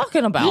you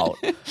talking about?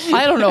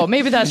 I don't know.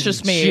 Maybe that's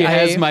just me. She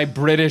has my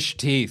British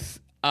teeth.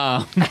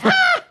 Okay.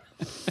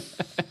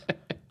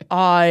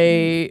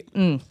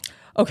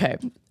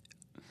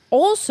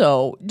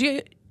 Also,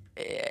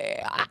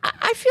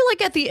 I feel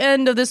like at the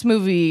end of this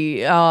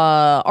movie,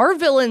 our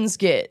villains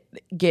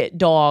get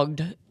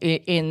dogged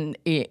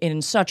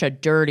in such a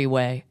dirty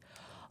way.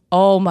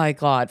 Oh my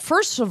God.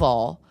 First of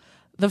all,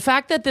 the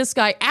fact that this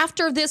guy,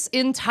 after this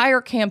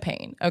entire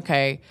campaign,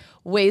 okay,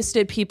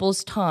 wasted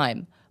people's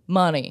time,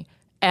 money,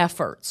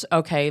 efforts,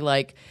 okay,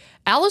 like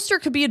Alistair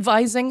could be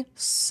advising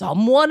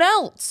someone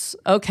else,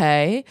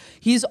 okay?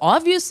 He's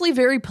obviously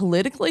very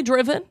politically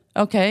driven,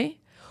 okay?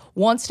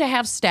 Wants to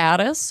have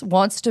status,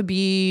 wants to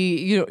be,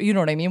 you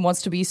know what I mean?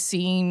 Wants to be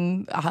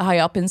seen high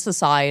up in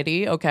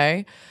society,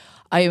 okay?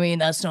 I mean,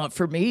 that's not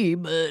for me,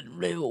 but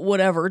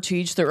whatever, to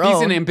each their own.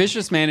 He's an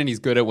ambitious man and he's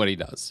good at what he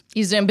does.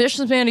 He's an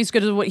ambitious man. He's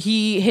good at what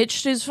he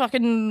hitched his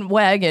fucking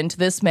wagon to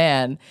this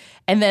man.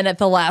 And then at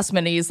the last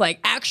minute, he's like,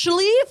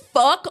 actually,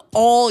 fuck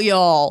all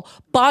y'all.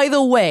 By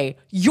the way,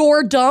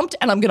 you're dumped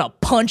and I'm going to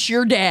punch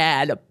your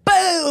dad.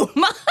 Boom.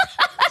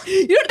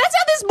 That's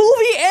how this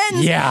movie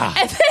ends.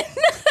 Yeah.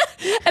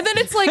 And then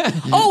it's like,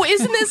 oh,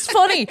 isn't this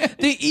funny?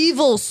 The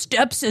evil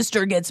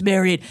stepsister gets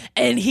married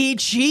and he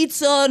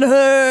cheats on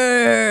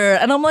her.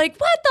 And I'm like,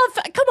 what the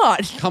fuck?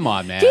 Come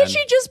on, man. Can't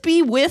she just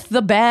be with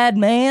the bad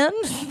man?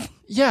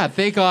 Yeah,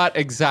 they got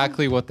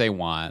exactly what they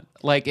want.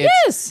 Like, it's,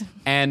 yes.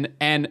 And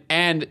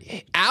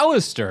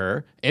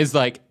Alistair is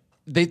like,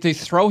 they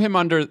throw him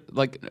under,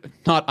 like,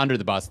 not under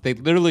the bus. They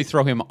literally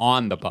throw him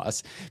on the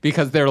bus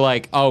because they're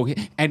like, oh,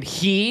 and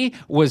he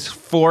was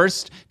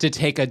forced to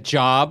take a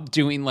job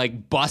doing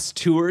like bus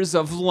tours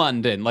of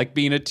London, like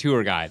being a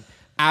tour guide.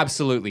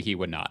 Absolutely, he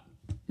would not.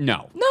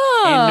 No.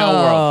 In no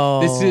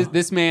world.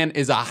 This man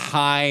is a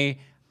high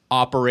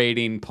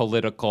operating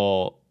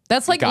political.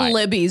 That's like guy.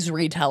 Libby's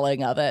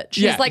retelling of it.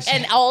 She's like,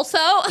 and also,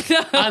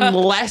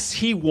 unless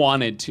he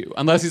wanted to,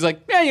 unless he's like,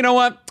 yeah, you know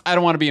what? I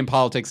don't want to be in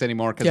politics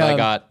anymore because I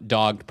got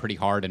dogged pretty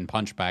hard and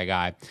punched by a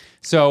guy.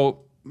 So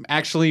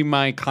actually,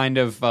 my kind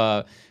of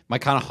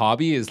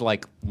hobby is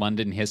like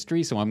London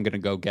history. So I'm gonna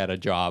go get a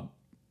job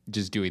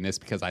just doing this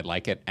because I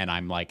like it, and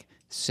I'm like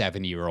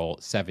 70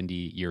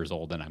 years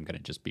old, and I'm gonna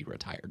just be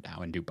retired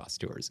now and do bus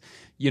tours.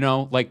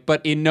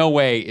 But in no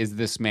way is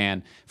this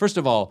man. First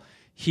of all,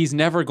 he's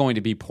never going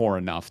to be poor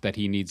enough that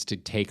he needs to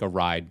take a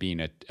ride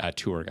being a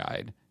tour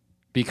guide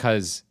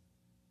because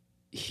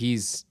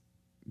he's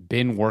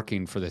been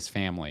working for this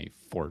family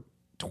for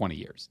 20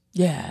 years.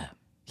 Yeah.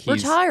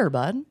 Retire,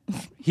 bud.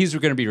 He's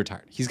going to be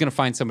retired. He's going to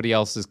find somebody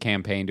else's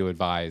campaign to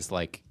advise,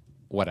 like,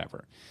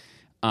 whatever.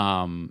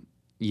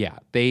 Yeah.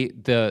 And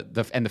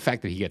the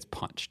fact that he gets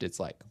punched, it's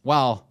like,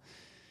 well,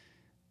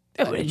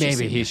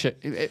 maybe he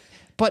should.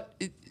 But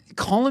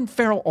Colin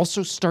Farrell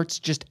also starts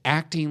just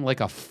acting like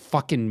a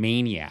fucking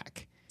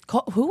maniac.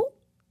 Who?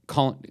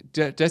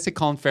 Did I say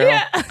Colin Farrell?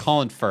 Yeah.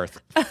 Colin Firth.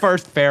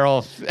 Firth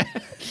Farrell.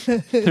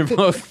 They're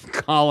both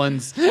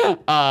Collins.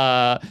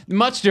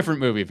 Much different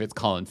movie if it's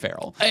Colin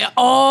Farrell.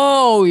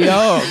 Oh,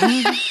 yo.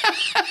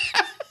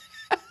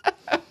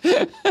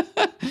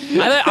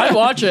 I'd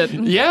watch it.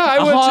 Yeah, I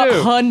would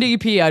too. Hundy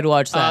P, I'd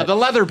watch that. The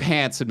leather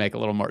pants would make a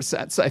little more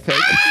sense, I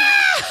think.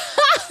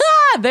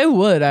 They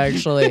would,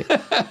 actually.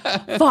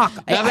 Fuck.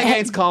 Nothing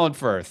against Colin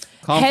Firth.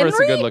 Colin Firth's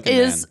a good-looking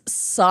man. Henry is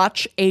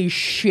such a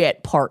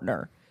shit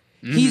partner.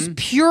 Mm-hmm. He's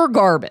pure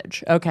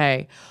garbage,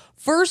 okay?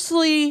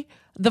 Firstly,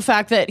 the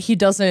fact that he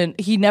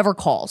never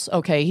calls,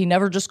 okay? He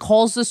never just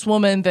calls this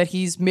woman that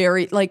he's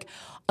married, like,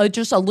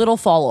 just a little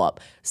follow-up.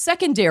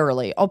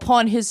 Secondarily,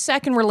 upon his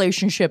second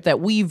relationship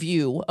that we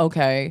view,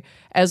 okay,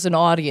 as an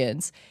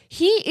audience,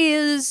 he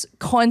is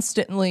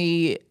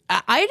constantly,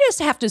 I just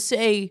have to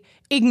say,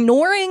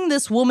 ignoring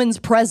this woman's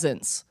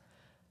presence.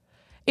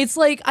 It's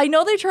like, I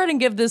know they try to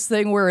give this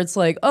thing where it's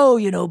like,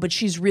 oh, but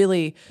she's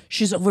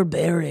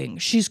overbearing.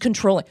 She's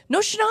controlling.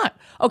 No, she's not.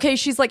 Okay,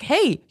 she's like,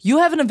 hey, you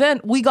have an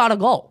event. We gotta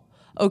go.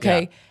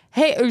 Okay. Yeah.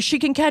 Hey, or she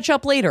can catch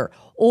up later.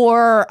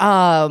 Or,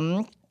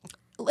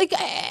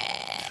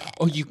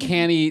 you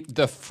can't eat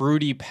the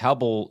fruity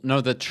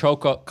the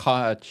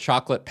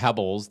chocolate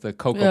pebbles, the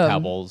cocoa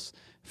pebbles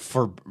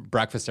for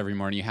breakfast every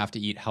morning. You have to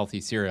eat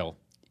healthy cereal.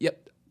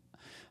 Yep.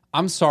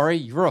 I'm sorry,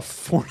 you're a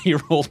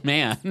 40-year-old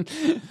man.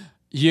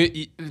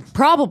 You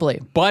probably,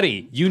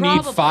 buddy. You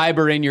need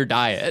fiber in your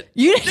diet.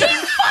 You need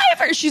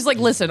fiber. She's like,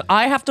 listen,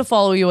 I have to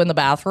follow you in the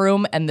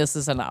bathroom, and this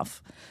is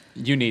enough.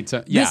 You need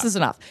to. Yeah. This is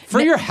enough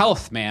for your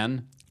health,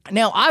 man.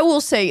 Now, I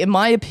will say, in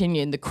my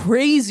opinion, the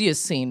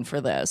craziest scene for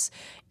this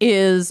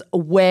is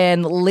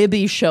when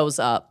Libby shows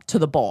up to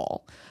the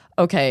ball.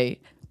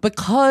 Okay,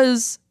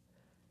 because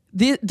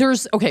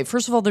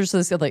first of all, there's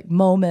this like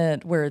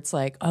moment where it's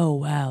like, oh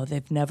wow,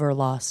 they've never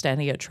lost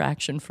any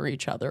attraction for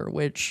each other,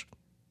 which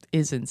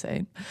is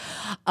insane.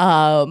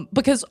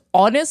 Because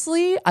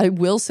honestly, I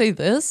will say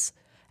this,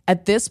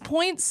 at this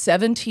point,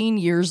 17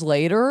 years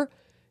later,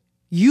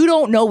 you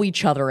don't know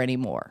each other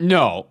anymore.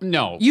 No.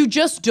 You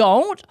just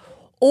don't.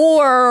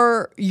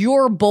 Or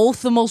you're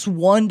both the most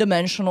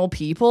one-dimensional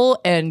people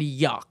and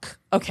yuck.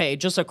 Okay,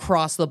 just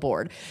across the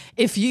board.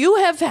 If you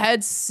have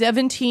had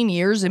 17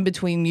 years in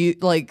between you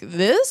like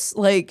this,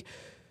 like,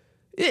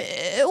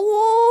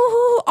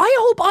 I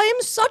hope I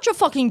am such a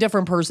fucking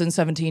different person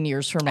 17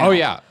 years from now. Oh,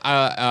 yeah.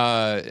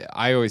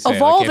 I always say,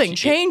 evolving, like,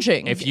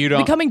 changing, if you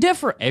don't, becoming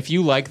different. If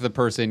you like the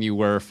person you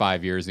were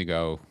 5 years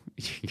ago,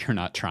 you're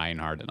not trying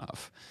hard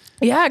enough.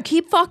 Yeah,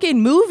 keep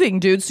fucking moving,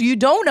 dude, so you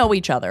don't know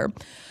each other.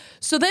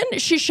 So then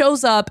she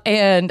shows up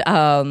and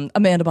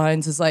Amanda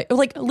Bynes is like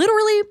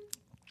literally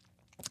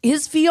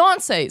his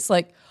fiance is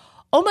like,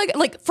 oh my God.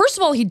 Like, first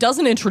of all, he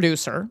doesn't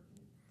introduce her.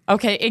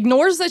 Okay,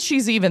 ignores that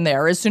she's even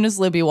there as soon as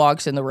Libby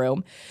walks in the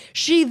room.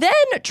 She then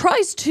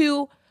tries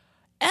to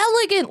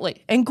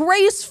elegantly and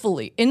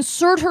gracefully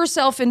insert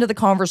herself into the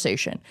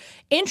conversation,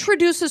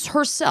 introduces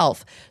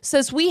herself,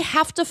 says, we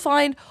have to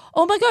find,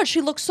 oh my God,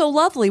 she looks so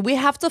lovely. We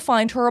have to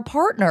find her a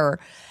partner.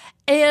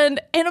 And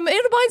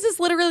Amanda Bynes is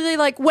literally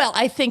like, well,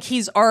 I think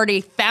he's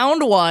already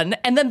found one.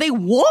 And then they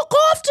walk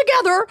off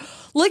together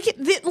like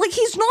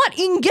he's not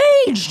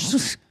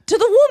engaged to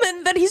the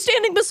woman that he's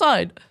standing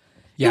beside.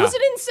 Yeah. It was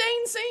an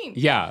insane scene.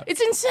 Yeah.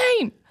 It's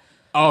insane.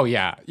 Oh,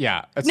 yeah.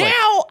 It's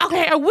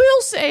okay, I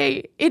will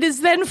say it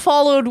is then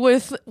followed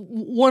with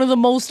one of the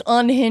most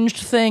unhinged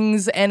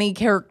things any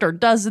character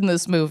does in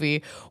this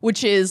movie,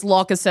 which is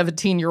lock a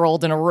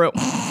 17-year-old in a room.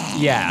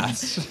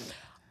 Yes.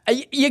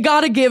 You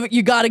gotta give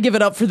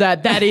it up for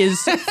that. That is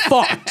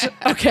fucked.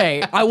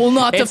 Okay, I will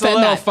not defend that. It's a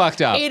little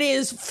fucked up. It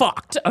is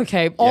fucked.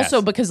 Okay. Also,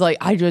 yes. Because like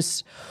I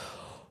just,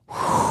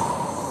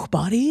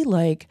 buddy,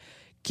 like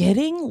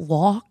getting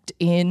locked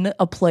in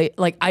a place.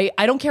 Like I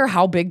don't care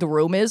how big the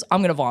room is.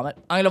 I'm gonna vomit.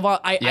 I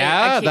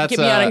can't. Get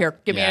me out of here.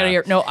 Get me out of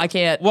here. No, I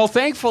can't. Well,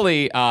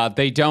 thankfully,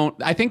 they don't.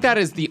 I think that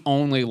is the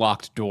only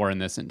locked door in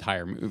this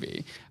entire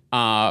movie.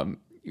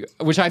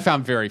 Which I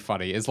found very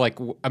funny, is like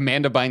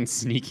Amanda Bynes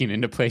sneaking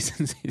into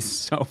places is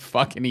so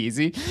fucking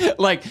easy.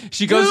 Like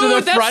she goes to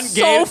the front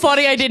gate. That's so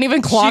funny. I didn't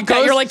even clock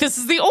that. You're like, this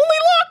is the only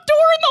locked door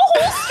in the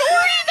whole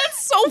story.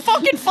 That's so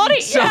fucking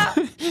funny. Yeah.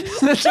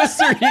 Just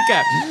to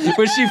recap,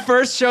 when she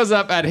first shows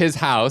up at his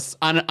house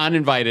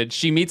uninvited,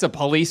 she meets a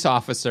police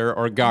officer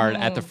or guard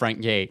at the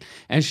front gate,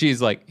 and he's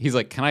like,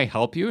 "Can I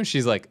help you?" And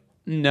she's like,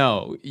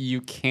 "No,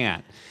 you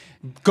can't."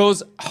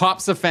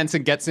 Hops the fence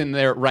and gets in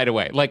there right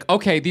away. Like,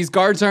 okay, these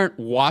guards aren't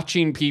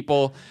watching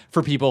people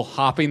for people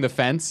hopping the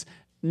fence.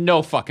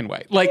 No fucking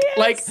way. Like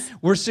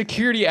we're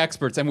security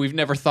experts and we've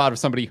never thought of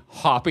somebody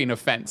hopping a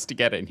fence to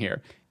get in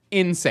here.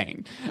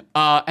 Insane.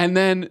 And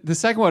then the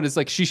second one is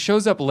like she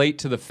shows up late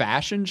to the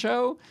fashion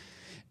show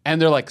and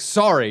they're like,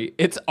 sorry,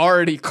 it's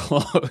already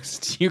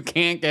closed. You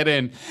can't get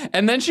in.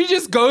 And then she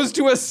just goes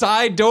to a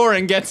side door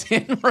and gets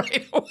in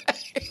right away.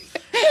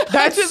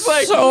 That's just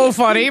like so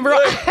funny, bro.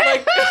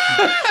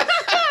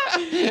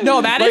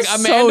 No, that is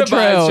Amanda so true.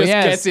 Bynes just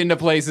gets into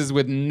places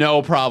with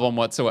no problem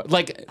whatsoever.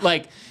 Barely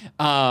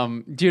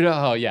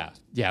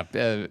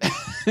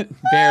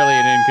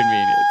an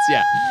inconvenience.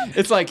 Yeah,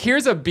 it's like,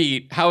 here's a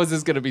beat. How is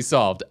this going to be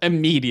solved?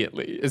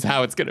 Immediately is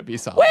how it's going to be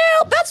solved.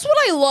 Well, that's what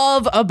I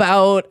love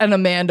about an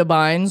Amanda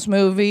Bynes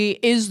movie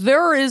is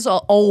there is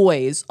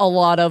always a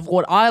lot of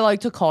what I like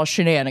to call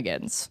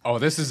shenanigans. Oh,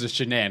 this is a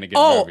shenanigan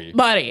movie. Oh,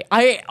 buddy,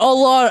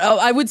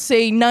 I would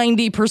say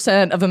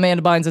 90% of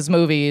Amanda Bynes'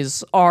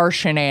 movies are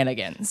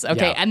shenanigans.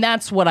 Okay, yeah. And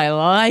that's what I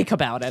like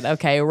about it.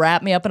 Okay,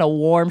 wrap me up in a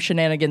warm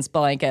shenanigans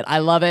blanket. I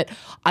love it.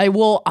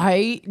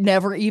 I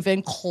never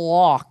even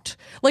clocked.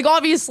 Like,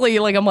 obviously,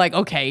 like, I'm like,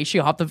 okay, she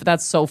hopped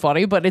that's so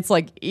funny. But it's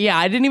like, yeah,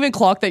 I didn't even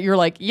clock that you're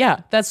like,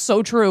 yeah, that's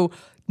so true.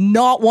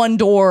 Not one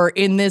door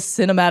in this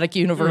cinematic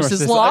universe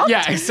is locked.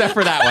 Yeah, except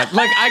for that one.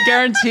 Like, I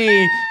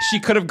guarantee she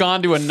could have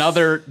gone to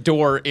another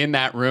door in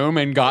that room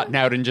and gotten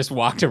out and just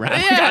walked around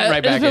and gotten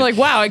right back in. Like,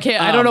 wow, I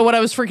don't know what I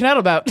was freaking out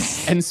about.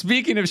 And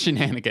speaking of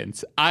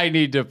shenanigans, I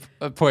need to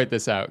point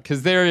this out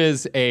because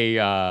there's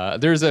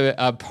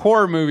a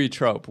horror movie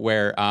trope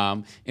where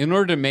in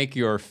order to make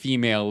your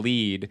female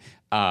lead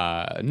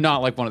not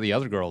like one of the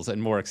other girls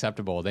and more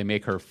acceptable, they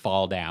make her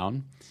fall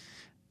down.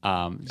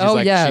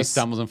 She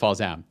stumbles and falls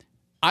down.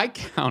 I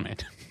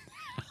counted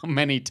how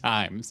many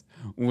times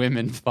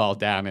women fall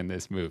down in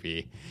this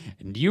movie.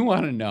 And do you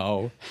want to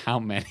know how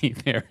many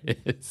there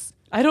is?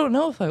 I don't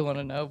know if I want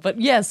to know, but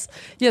yes,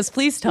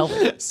 please tell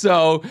me.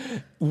 So,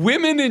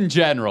 women in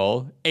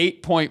general,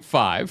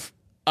 8.5.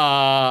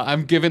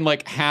 I'm given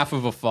like half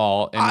of a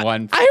fall in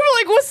one. I'm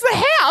like, what's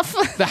the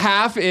half? The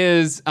half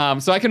is,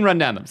 so I can run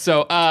down them.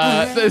 So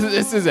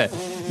this is it.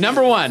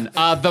 Number one,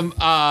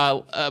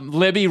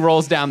 Libby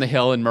rolls down the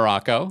hill in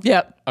Morocco.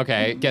 Yep.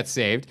 Okay, gets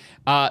saved.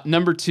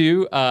 Number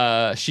two,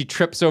 she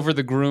trips over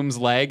the groom's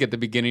leg at the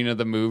beginning of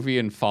the movie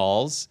and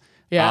falls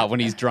when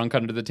he's drunk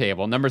under the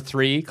table. Number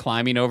three,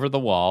 climbing over the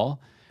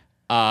wall.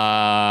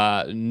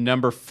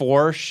 Number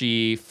four,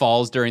 she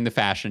falls during the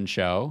fashion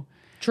show.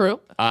 True.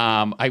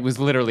 I was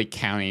literally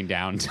counting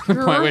down to the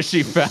point where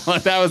she fell.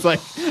 That was like,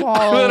 Oh,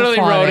 I literally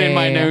wrote in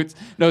my funny.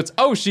 notes.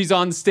 Oh, she's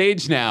on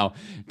stage now.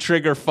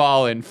 Trigger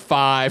fall in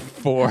 5,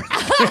 4, 3, 2.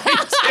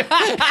 It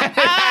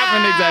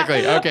happened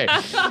exactly.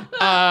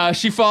 Okay.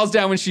 She falls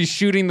down when she's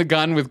shooting the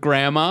gun with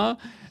grandma.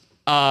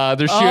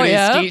 They're shooting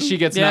skeet. She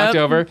gets knocked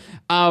over.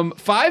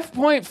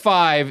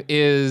 5.5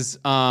 is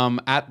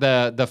at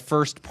the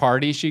first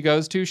party she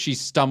goes to. She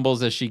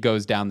stumbles as she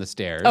goes down the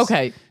stairs.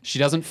 Okay. She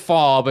doesn't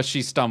fall, but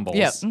she stumbles.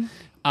 Yep.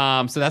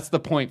 So that's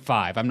the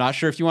 0.5. I'm not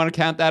sure if you want to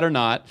count that or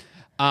not.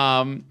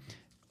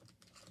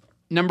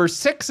 Number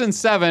 6 and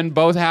 7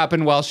 both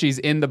happen while she's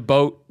in the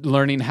boat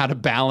learning how to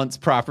balance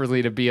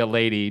properly to be a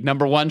lady.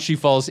 Number 1, she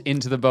falls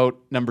into the boat.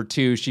 Number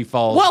 2, she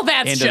falls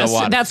into the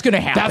water. That's going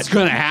to happen. That's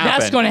going to happen.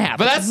 That's going to happen.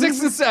 But that's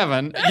 6 and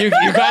 7. You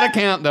got to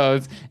count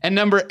those. And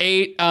number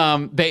 8,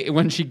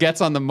 when she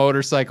gets on the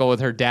motorcycle with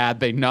her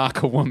dad, they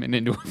knock a woman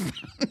into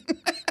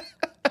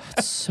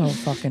a So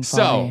fucking funny.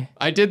 So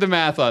I did the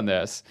math on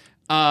this.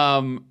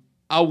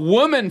 A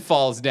woman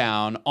falls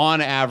down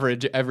on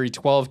average every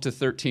 12 to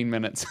 13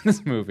 minutes in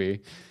this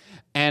movie.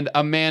 And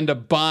Amanda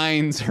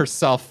Bynes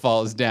herself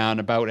falls down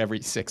about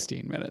every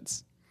 16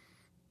 minutes.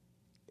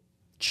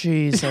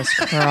 Jesus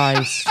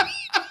Christ.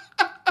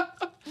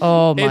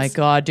 Oh my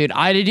God, dude.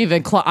 I didn't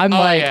even,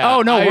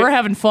 we're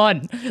having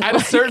fun. At a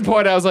certain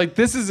point, I was like,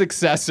 this is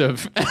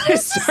excessive. And I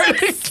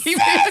started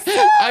keeping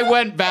I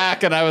went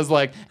back and I was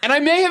like, and I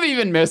may have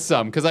even missed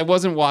some because I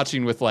wasn't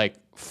watching with like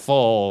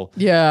full.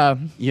 Yeah.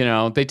 You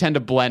know, they tend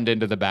to blend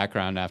into the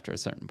background after a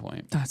certain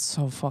point. That's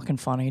so fucking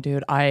funny,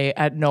 dude.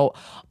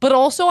 But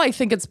also I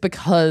think it's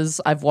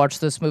because I've watched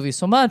this movie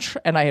so much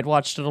and I had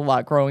watched it a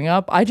lot growing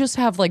up. I just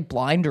have like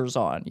blinders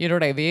on. You know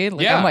what I mean?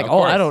 Like, Yeah, I'm like, of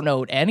course. I don't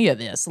know any of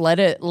this. Let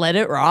it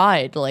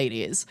ride,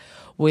 ladies.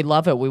 We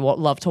love it. We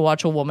love to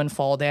watch a woman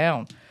fall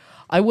down.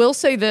 I will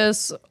say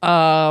this.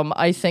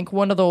 I think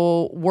one of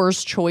the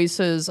worst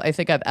choices I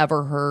think I've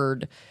ever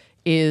heard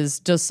is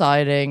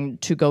deciding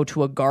to go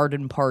to a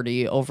garden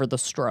party over the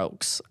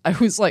Strokes. I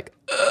was like,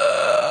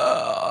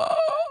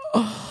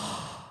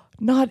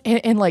 not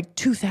in like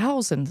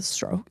 2000 the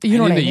Stroke. You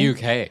know what I mean? In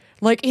the UK.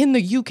 Like in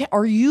the UK,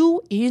 are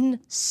you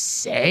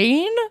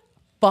insane?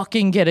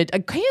 Fucking get it.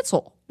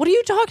 Cancel. What are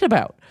you talking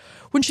about?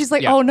 When she's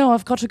like, oh no,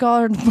 I've got to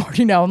garden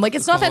party now. I'm like,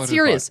 it's not that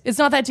serious. It's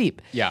not that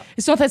deep. Yeah.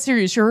 It's not that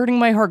serious. You're hurting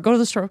my heart. Go to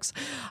the Strokes.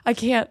 I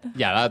can't.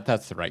 Yeah,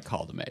 that's the right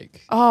call to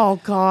make.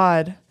 Oh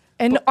God.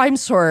 And I'm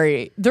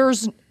sorry,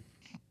 there's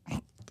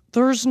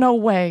no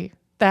way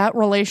that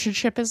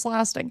relationship is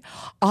lasting.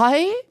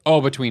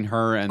 Between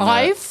her and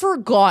I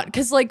forgot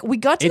because like we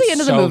got to the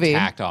end of the movie.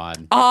 Tacked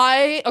on.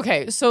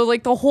 So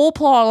like the whole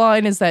plot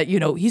line is that, you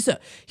know, he's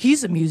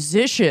a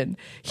musician.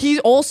 He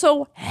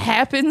also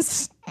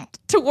happens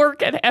to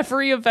work at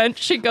every event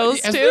she goes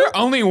to. Is there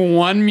only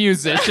one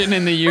musician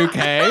in the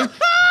UK?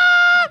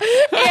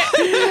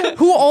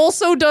 Who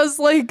also does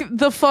like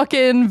the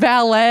fucking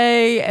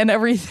valet and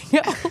everything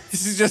else.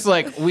 This is just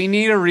like, we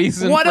need a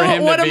reason for him to be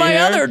here. One of my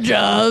other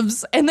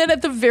jobs. And then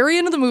at the very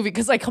end of the movie,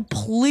 because I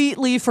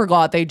completely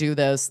forgot they do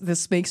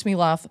this makes me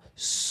laugh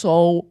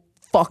so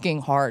fucking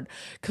hard.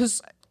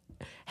 Because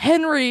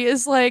Henry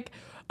is like,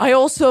 I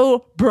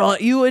also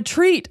brought you a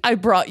treat. I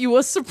brought you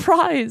a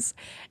surprise.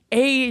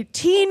 A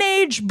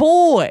teenage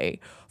boy.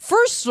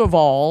 First of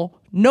all,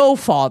 no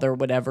father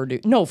would ever do.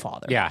 No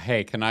father. Yeah,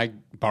 hey, can I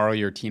borrow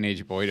your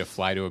teenage boy to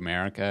fly to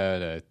America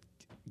to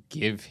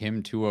give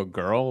him to a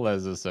girl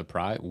as a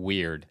surprise?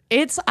 Weird.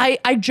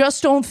 I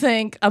just don't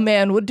think a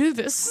man would do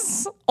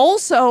this.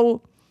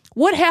 Also,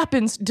 what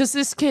happens? Does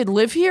this kid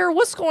live here?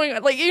 What's going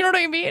on? Like, you know what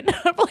I mean?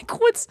 I'm like,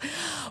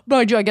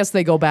 mind you, I guess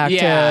they go back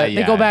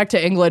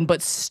to England,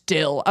 but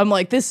still, I'm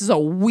like, this is a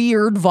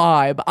weird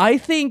vibe. I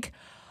think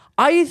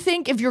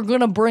if you're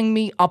gonna bring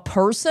me a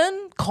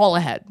person, call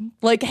ahead.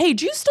 Like, hey,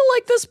 do you still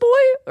like this boy,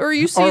 or are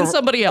you seeing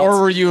somebody else? Or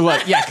were you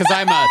like, yeah, because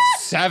I'm a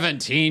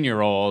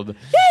 17-year-old.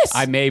 Yes.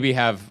 I maybe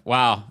have.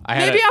 Wow.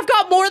 I've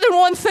got more than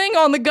one thing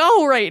on the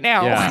go right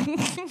now.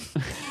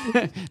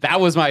 Yeah. That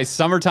was my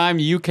summertime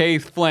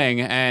UK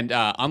fling, and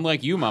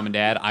unlike you, Mom and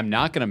Dad, I'm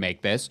not gonna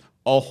make this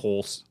a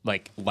whole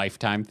like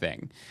lifetime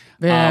thing.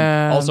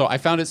 Yeah. Also, I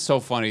found it so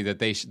funny that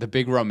the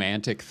big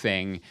romantic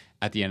thing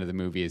at the end of the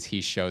movie is he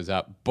shows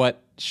up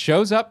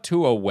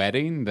to a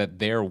wedding that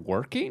they're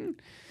working.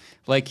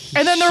 Like,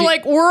 and then they're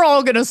like, we're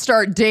all going to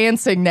start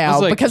dancing now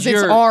like, because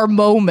it's our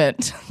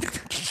moment.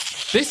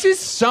 This is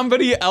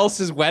somebody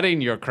else's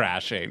wedding you're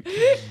crashing.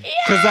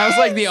 Because that was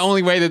like the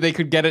only way that they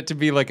could get it to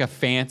be like a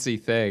fancy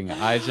thing.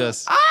 I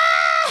just...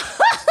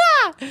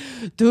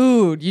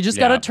 Dude, you just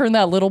got to turn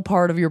that little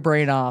part of your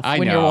brain off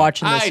when you're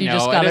watching this. You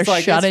just got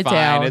to shut it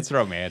down. It's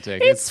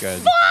romantic. It's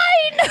good.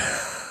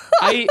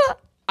 Fine.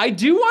 I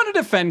do want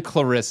to defend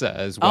Clarissa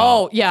as well.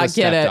 Oh, yeah,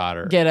 get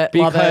it.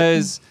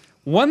 Because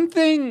one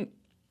thing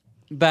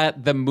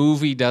that the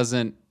movie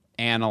doesn't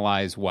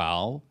analyze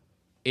well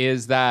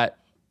is that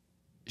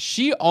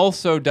she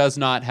also does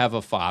not have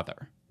a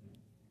father.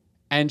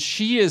 And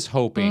she is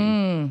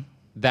hoping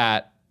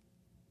that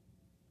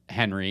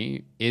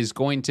Henry is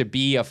going to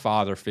be a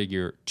father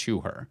figure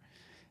to her.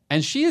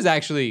 And she is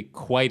actually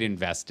quite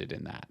invested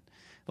in that.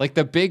 Like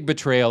the big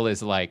betrayal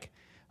is like,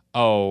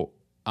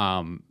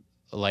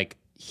 like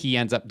he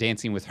ends up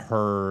dancing with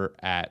her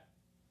at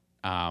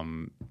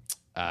Amanda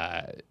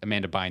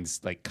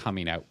Bynes' like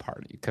coming out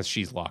party because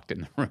she's locked in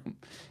the room.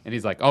 And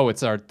he's like, oh,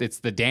 it's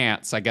the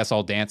dance. I guess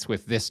I'll dance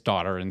with this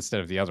daughter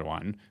instead of the other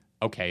one.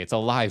 Okay, it's a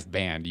live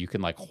band. You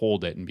can like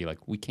hold it and be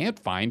like, we can't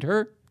find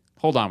her.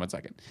 Hold on 1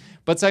 second.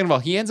 But second of all,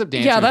 he ends up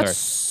dancing with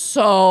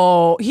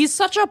her. He's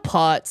such a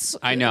putz.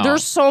 I know.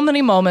 There's so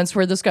many moments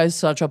where this guy's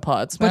such a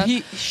putz, man.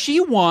 But she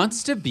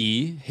wants to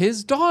be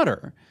his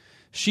daughter.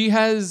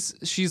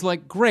 She's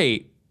like,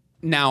 great.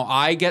 Now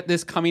I get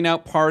this coming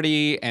out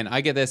party and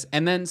I get this.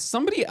 And then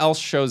somebody else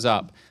shows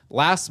up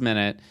last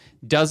minute,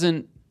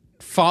 doesn't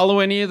follow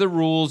any of the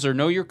rules or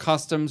know your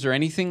customs or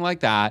anything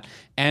like that,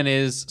 and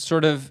is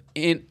sort of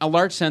in a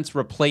large sense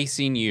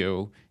replacing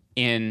you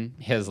in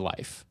his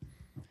life.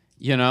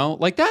 You know,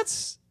 like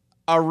that's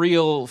a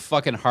real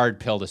fucking hard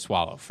pill to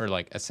swallow for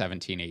like a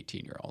 17,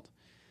 18-year-old,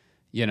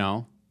 you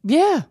know?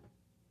 Yeah.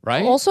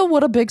 Right? Also,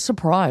 what a big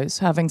surprise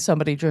having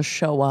somebody just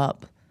show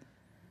up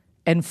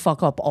and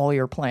fuck up all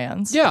your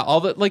plans. Yeah, all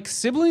the like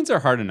siblings are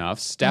hard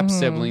enough. Step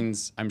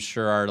siblings, I'm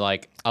sure, are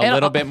like a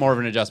little bit more of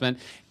an adjustment.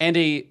 And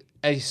a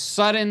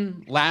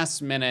sudden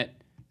last minute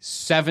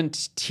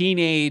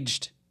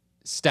 17-aged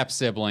step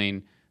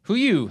sibling who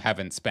you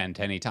haven't spent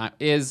any time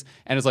and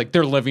it's like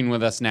they're living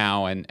with us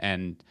now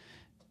and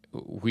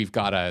we've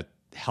got to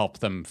help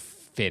them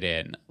fit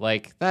in.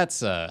 Like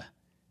that's of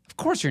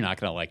course you're not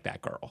going to like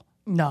that girl.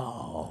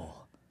 No.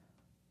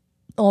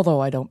 Although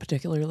I don't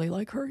particularly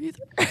like her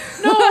either.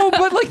 No,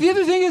 but like the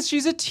other thing is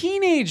she's a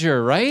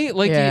teenager, right?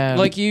 Like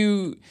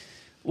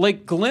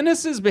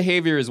Glynis's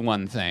behavior is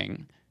one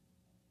thing.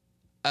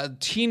 A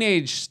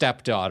teenage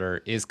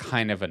stepdaughter is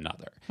kind of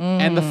another.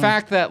 And the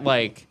fact that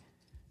like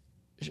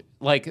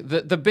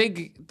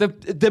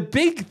the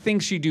big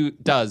things she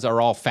does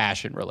are all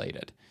fashion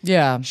related.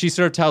 Yeah. She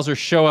sort of tells her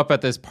show up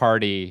at this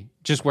party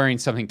just wearing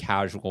something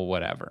casual,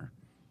 whatever.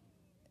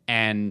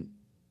 And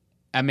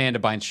Amanda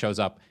Bynes shows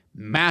up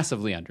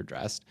massively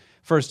underdressed.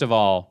 First of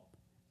all,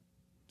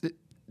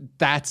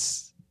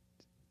 that's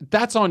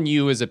on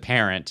you as a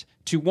parent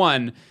to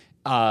one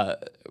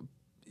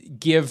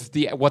give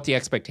what the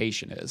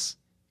expectation is.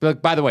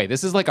 Like, by the way,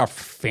 this is like a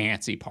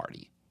fancy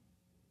party.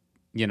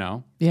 You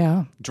know?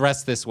 Yeah.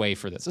 Dress this way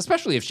for this,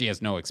 especially if she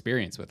has no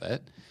experience with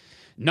it.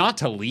 Not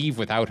to leave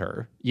without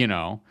her, you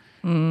know.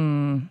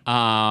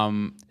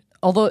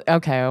 Although,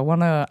 okay, I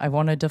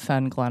wanna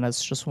defend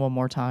Glynis just one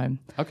more time.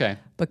 Okay.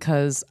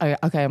 Because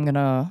I'm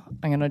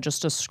gonna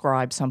just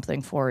describe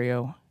something for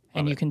you,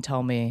 and you can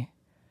tell me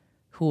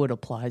who it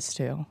applies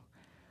to.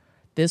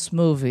 This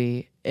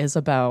movie is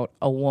about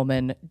a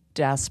woman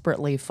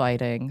desperately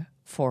fighting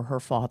for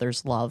her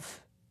father's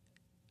love,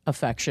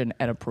 affection,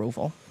 and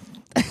approval.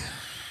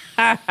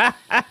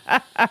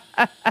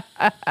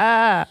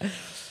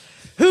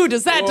 Who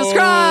does that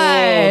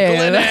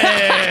describe?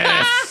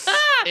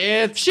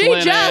 She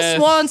Glynis. just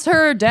wants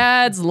her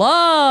dad's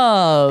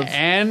love.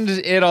 And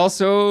it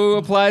also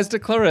applies to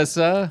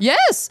Clarissa.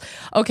 Yes.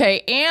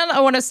 Okay, and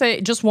I want to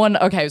say just one.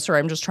 Okay, sorry,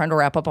 I'm just trying to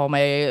wrap up all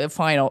my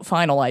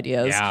final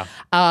ideas. Yeah.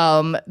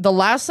 The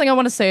last thing I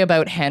want to say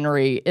about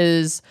Henry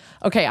is,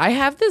 okay, I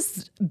have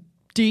this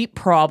deep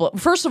problem.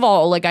 First of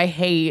all, like I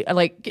hate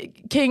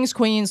like kings,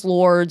 queens,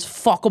 lords,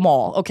 fuck them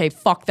all. Okay,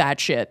 fuck that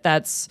shit.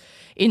 That's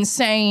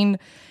insane.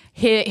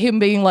 Him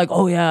being like,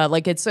 oh yeah,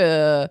 like it's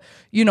I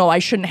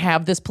shouldn't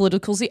have this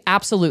political seat.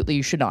 Absolutely,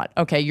 you should not.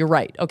 Okay, you're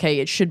right. Okay,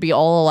 it should be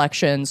all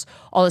elections,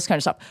 all this kind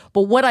of stuff.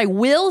 But what I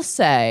will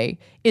say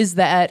is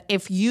that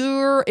if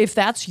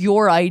that's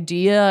your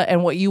idea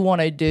and what you want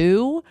to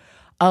do,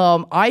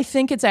 I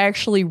think it's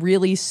actually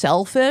really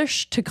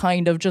selfish to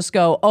kind of just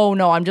go, oh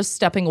no, I'm just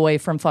stepping away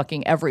from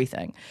fucking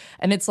everything.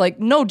 And it's like,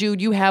 no,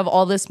 dude, you have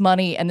all this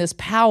money and this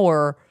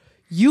power.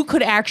 You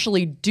could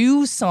actually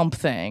do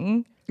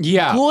something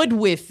good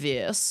with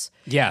this.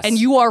 Yes. And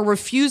you are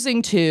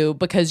refusing to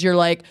because you're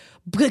like,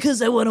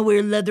 because I want to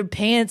wear leather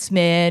pants,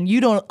 man.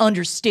 You don't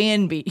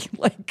understand me.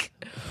 Like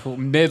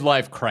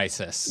midlife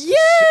crisis.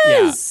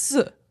 Yes.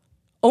 Yeah.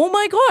 Oh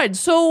my God.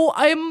 So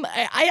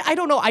I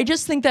don't know. I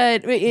just think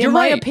that in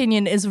my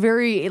opinion is a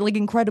very like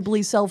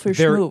incredibly selfish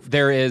move.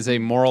 There is a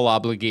moral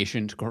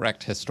obligation to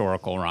correct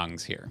historical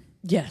wrongs here.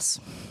 Yes.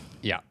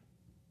 Yeah.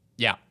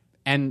 Yeah.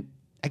 And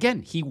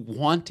again, he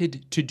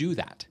wanted to do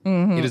that.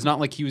 Mm-hmm. It is not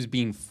like he was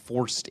being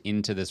forced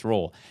into this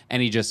role.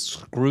 And he just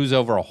screws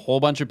over a whole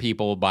bunch of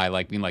people by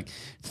like being like,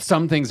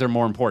 some things are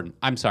more important.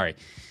 I'm sorry.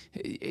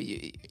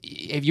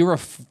 If you're a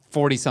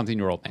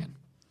 40-something-year-old man,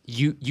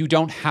 you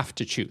don't have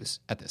to choose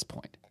at this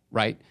point,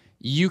 right?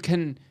 You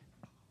can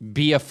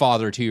be a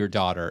father to your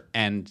daughter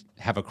and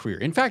have a career.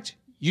 In fact,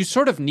 you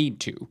sort of need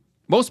to.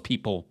 Most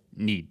people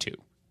need to.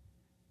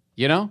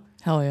 You know?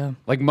 Hell yeah.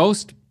 Like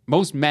most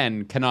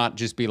men cannot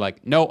just be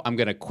like, no, I'm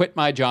going to quit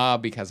my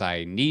job because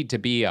I need to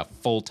be a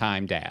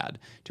full-time dad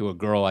to a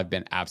girl I've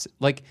been absent.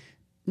 Like,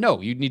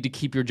 No, you need to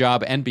keep your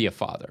job and be a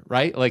father,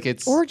 right? Like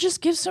or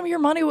just give some of your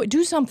money.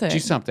 Do something. Do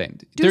something.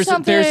 There's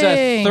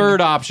a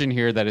third option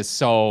here that is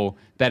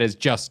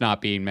just not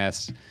being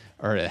missed,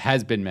 or it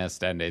has been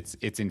missed, and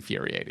it's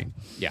infuriating.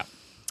 Yeah.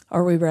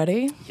 Are we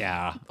ready?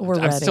 Yeah. We're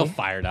I'm ready. still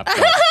fired up.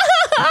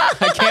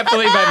 I can't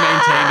believe I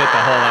maintained it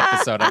the whole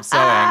episode. I'm so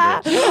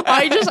angry.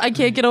 I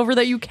can't get over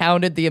that you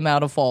counted the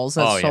amount of falls.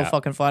 That's so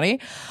fucking funny.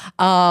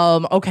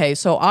 Okay,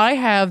 so I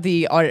have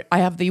the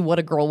what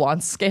a girl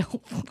wants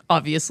scale,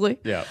 obviously.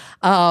 Yeah.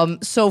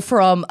 So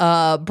from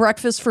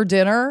breakfast for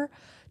dinner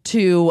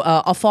to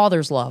a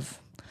father's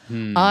love,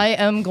 I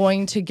am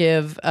going to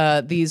give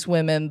these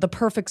women the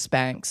perfect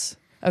Spanx.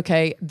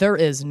 Okay, there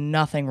is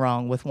nothing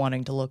wrong with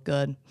wanting to look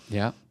good.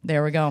 Yeah.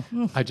 There we go.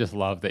 I just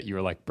love that you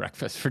were like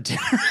breakfast for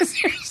dinner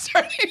as you're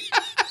starting.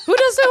 Who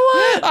doesn't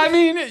want? I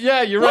mean,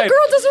 yeah, you're right. What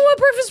girl doesn't want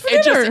breakfast for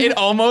dinner? It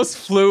almost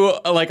flew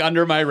like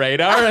under my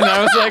radar, and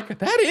I was like,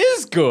 that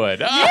is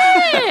good.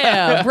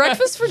 Yeah,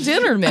 breakfast for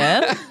dinner,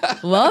 man.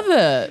 Love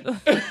it.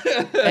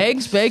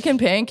 Eggs, bacon,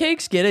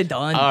 pancakes, get it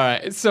done. All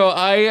right, so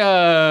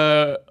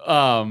I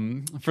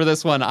for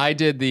this one, I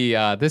did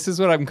the this is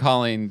what I'm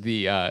calling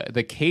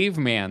the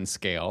caveman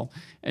scale,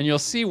 and you'll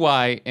see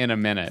why in a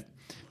minute.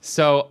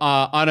 So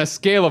on a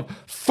scale of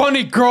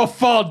funny girl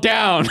fall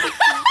down.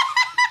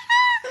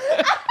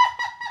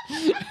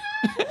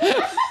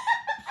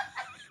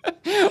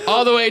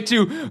 All the way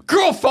to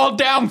girl fall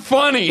down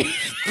funny.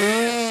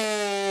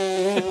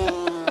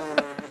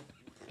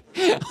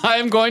 I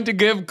am going to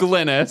give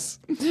Glynis,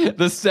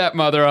 the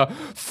stepmother, a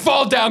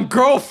fall down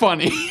girl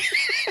funny.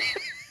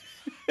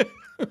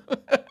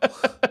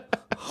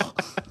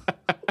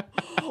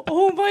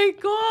 Oh my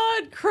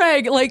God,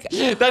 Craig, like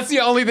that's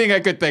the only thing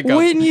I could think of.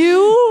 When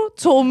you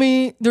told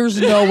me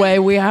there's no way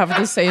we have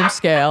the same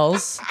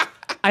scales,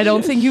 I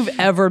don't think you've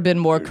ever been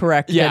more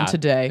correct than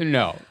today.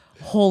 No.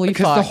 Holy fuck.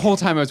 Because the whole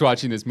time I was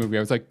watching this movie, I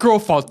was like, girl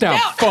falls down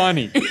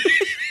funny.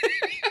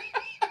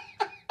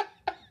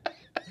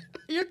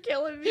 You're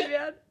killing me,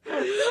 man.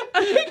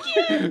 I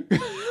can't.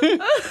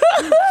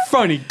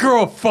 Funny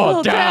girl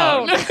fall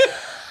down.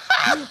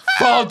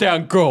 Fall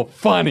down girl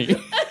funny.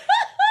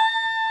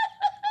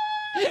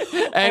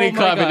 Any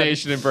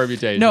combination and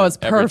permutation. No, it's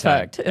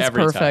perfect. It's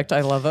perfect. Time.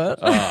 I love it.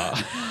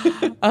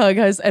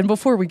 Guys, and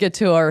before we get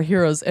to our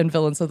heroes and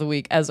villains of the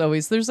week, as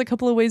always, there's a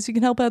couple of ways you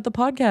can help out the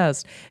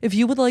podcast. If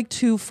you would like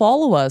to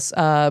follow us,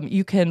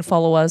 you can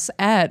follow us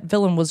at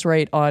Villain Was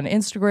Right on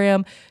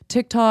Instagram,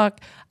 TikTok.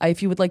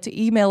 If you would like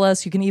to email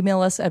us, you can email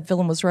us at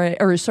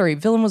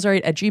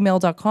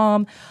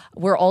villainwasright@gmail.com.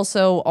 We're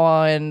also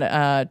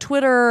on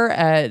Twitter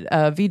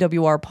at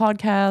VWR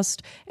Podcast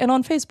and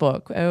on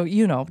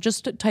Facebook.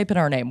 Just type in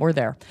our name. We're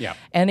there. Yeah.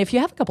 And if you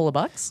have a couple of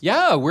bucks.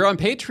 Yeah, we're on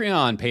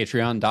Patreon,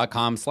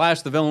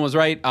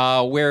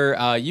 patreon.com/thevillainwasright,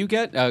 where you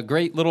get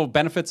great little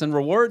benefits and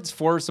rewards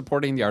for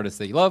supporting the artists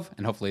that you love.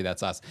 And hopefully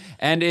that's us.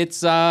 And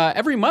it's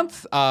every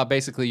month,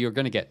 basically, you're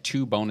going to get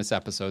 2 bonus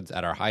episodes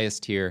at our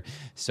highest tier.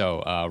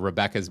 So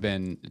Rebecca's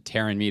been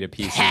tearing me to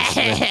pieces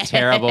with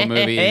terrible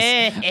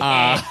movies.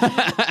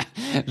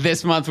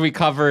 This month we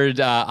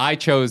covered, I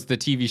chose the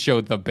TV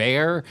show The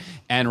Bear,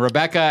 and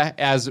Rebecca,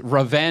 as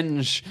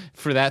revenge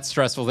for that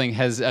stressful thing,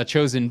 has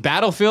chosen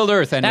Battlefield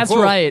Earth. And that's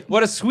right.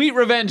 What a sweet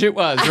revenge it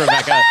was,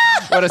 Rebecca.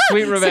 What a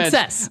sweet revenge.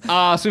 Success.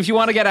 So if you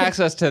want to get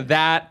access to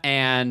that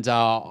and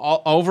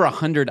over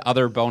 100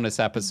 other bonus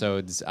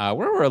episodes, where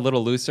we're a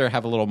little looser,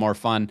 have a little more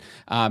fun,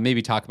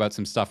 maybe talk about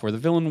some stuff where the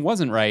villain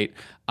wasn't right,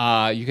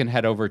 you can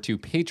head over to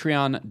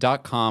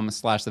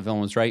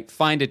patreon.com/thevillainwasright.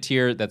 Find a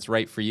tier that's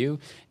right for you.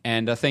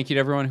 And thank you to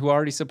everyone who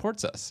already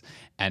supports us.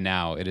 And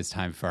now it is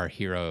time for our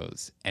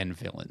heroes and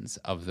villains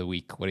of the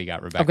week. What do you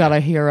got, Rebecca? I've got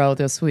a hero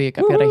this week.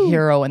 I've got a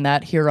hero, and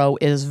that hero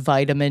is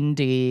vitamin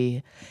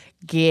D.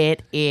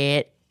 Get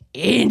it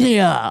in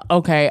ya.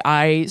 Okay,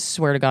 I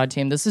swear to God,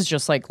 team, this is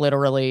just like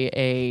literally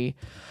a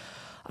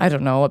PSA. I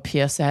don't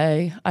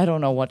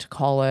know what to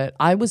call it.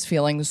 I was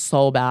feeling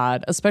so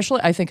bad,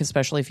 especially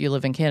if you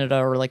live in Canada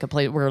or like a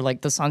place where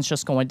like the sun's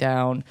just going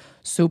down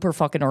super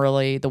fucking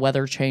early. The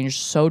weather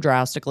changed so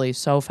drastically,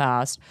 so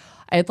fast.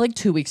 I had like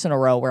 2 weeks in a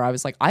row where I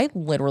was like, I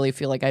literally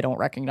feel like I don't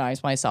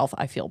recognize myself.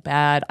 I feel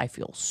bad. I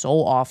feel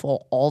so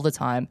awful all the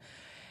time.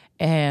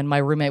 And my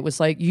roommate was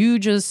like,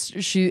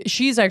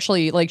 she's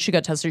actually like, she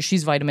got tested.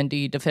 She's vitamin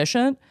D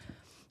deficient.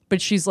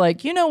 But she's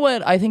like, you know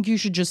what? I think you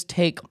should just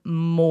take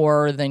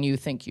more than you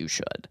think you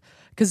should.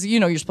 Because,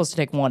 you're supposed to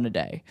take 1 a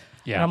day.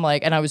 Yeah. And I'm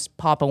like, and I was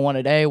popping 1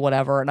 a day,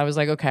 whatever. And I was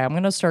like, okay, I'm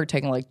going to start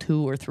taking like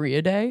 2 or 3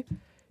 a day.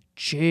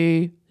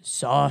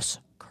 Jesus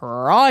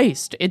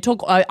Christ. It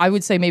took, I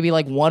would say maybe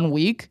like 1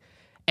 week.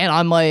 And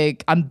I'm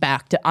like, I'm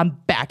back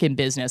in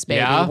business, baby.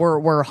 Yeah?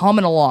 We're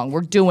humming along.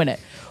 We're doing it.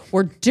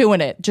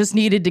 Just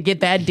needed to get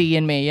that D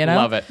in me,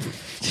 Love it.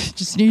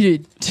 Just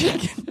needed.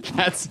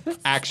 That's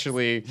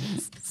actually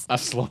a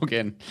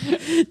slogan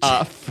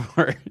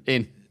for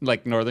in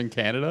like Northern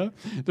Canada.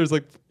 There's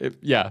like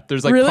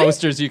there's like Really?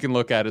 posters you can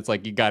look at. It's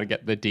like you got to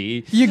get the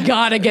D. You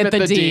gotta get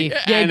the D.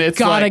 And You it's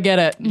gotta like, get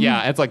it.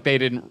 Yeah, it's like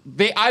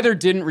they either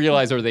didn't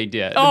realize or they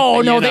did. Oh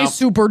you no, know? they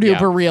super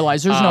duper Yeah.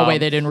 realized. There's no way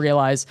they didn't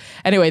realize.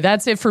 Anyway,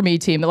 that's it for me,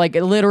 team. Like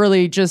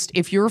literally, just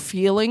if you're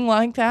feeling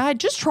like that,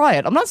 just try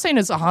it. I'm not saying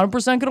it's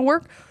 100% gonna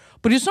work,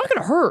 but it's not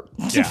gonna hurt.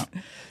 Yeah.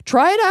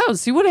 Try it out.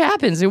 See what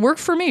happens. It worked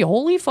for me.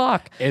 Holy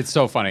fuck. It's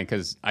so funny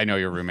because I know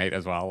your roommate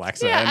as well,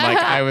 Alexa. Yeah. And like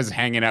I was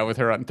hanging out with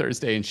her on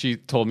Thursday and she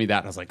told me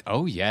that. I was like,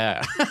 oh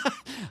yeah.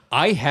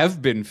 I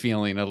have been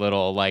feeling a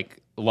little like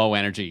low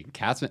energy.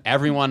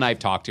 Everyone I've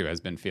talked to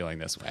has been feeling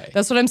this way.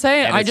 That's what I'm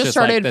saying. And I it's just just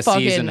started like the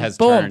fucking season has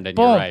boom, turned and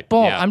boom, you're right.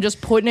 boom. Yeah. I'm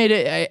just putting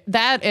it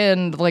that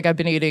and like I've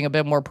been eating a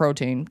bit more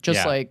protein. Just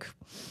Yeah. like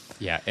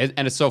Yeah,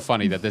 and it's so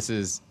funny that this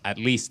is at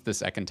least the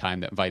second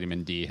time that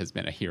vitamin D has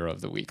been a hero of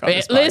the week on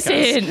this podcast.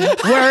 listen,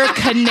 we're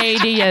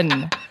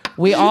Canadian.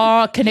 We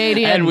are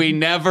Canadian. And we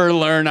never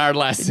learn our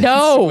lessons.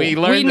 No, we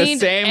learn the need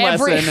same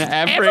lesson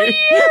every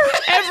year.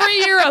 Every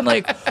year, I'm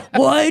like,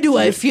 why do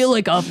I feel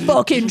like a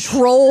fucking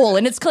troll?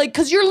 And it's like,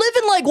 because you're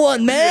living like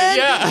one, man.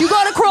 Yeah. You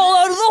gotta crawl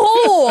out of the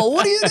hole.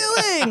 What are you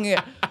doing?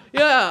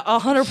 Yeah,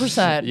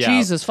 100%. Yeah.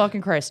 Jesus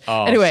fucking Christ.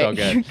 Oh, anyway, so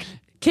good.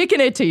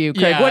 Kicking it to you,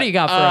 Craig. What do you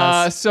got for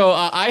us? So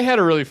I had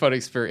a really fun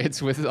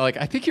experience with like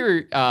I think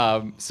you're.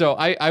 So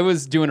I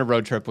was doing a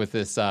road trip with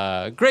this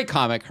great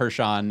comic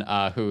Hershon,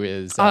 who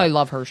is. I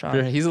love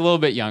Hershon. He's a little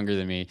bit younger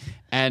than me,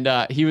 and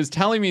he was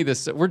telling me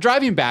this. We're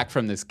driving back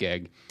from this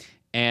gig,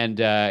 and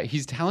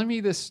he's telling me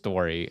this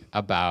story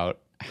about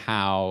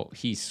how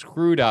he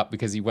screwed up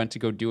because he went to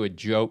go do a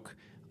joke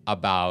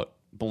about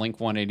Blink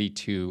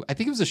 182. I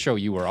think it was a show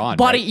you were on,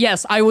 Buddy, right?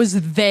 yes, I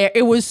was there.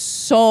 It was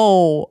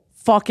so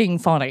fucking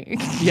funny.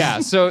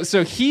 Yeah, so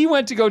he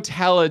went to go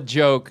tell a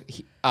joke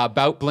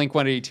about Blink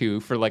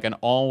 182 for like an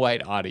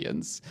all-white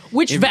audience.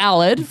 Which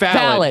valid.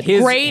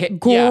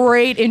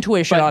 Great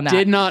intuition but on that.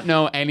 did not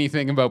know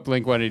anything about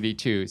Blink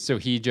 182, so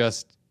he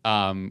just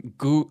went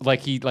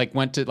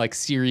to like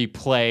Siri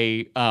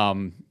play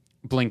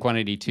Blink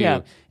 182.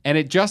 Yeah. And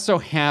it just so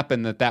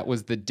happened that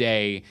was the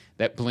day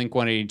that Blink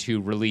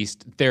 182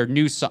 released their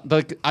new song,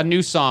 like a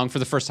new song for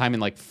the first time in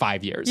like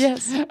 5 years.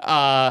 Yes.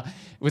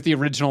 With the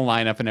original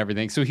lineup and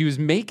everything. So he was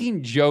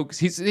making jokes.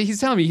 He's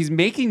telling me he's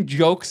making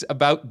jokes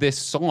about this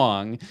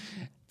song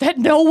that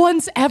no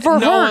one's ever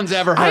heard. No one's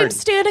ever heard. I'm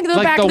standing in the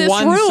Like back the of this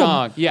one room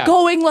song, yeah.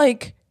 going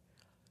like,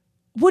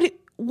 what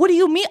do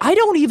you mean? I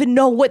don't even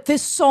know what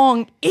this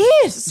song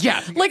is.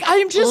 Yeah. Like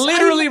I'm just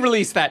literally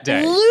released that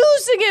day.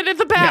 losing it at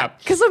the back Yeah.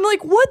 because I'm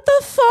like, what the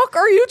fuck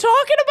are you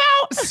talking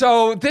about?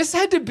 So this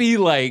had to be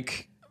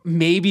like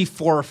maybe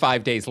 4 or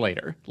 5 days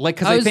later. Like,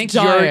 because I was think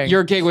dying.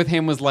 your gig with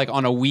him was like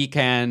on a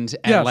weekend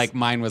and Yes. like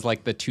mine was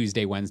like the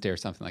Tuesday, Wednesday or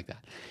something like that.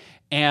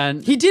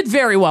 And He did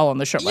very well on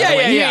the show. By the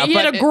way. He had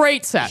but a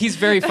great set. He's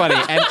very funny.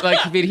 And like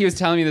he was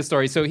telling me the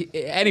story. So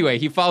anyway,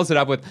 he follows it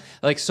up with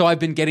like, so I've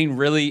been getting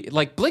really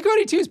like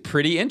Blink-182 is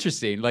pretty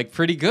interesting, like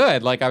pretty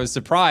good. Like I was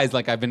surprised,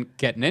 like I've been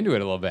getting into it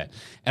a little bit.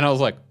 And I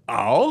was like,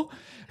 oh,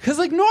 because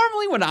like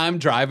normally when I'm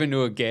driving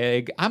to a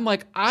gig, I'm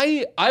like,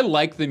 I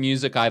like the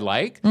music I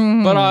like,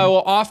 but I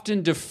will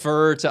often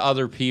defer to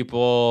other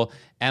people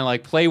and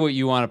like play what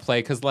you want to play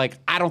because like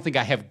I don't think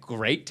I have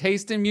great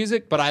taste in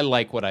music, but I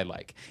like what I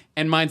like.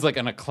 And mine's like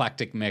an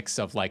eclectic mix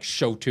of like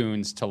show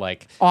tunes to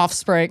like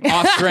Offspring.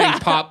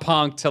 pop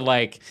punk to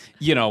like,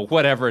 you know,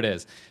 whatever it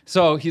is.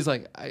 So he's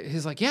like,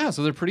 yeah,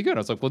 so they're pretty good. I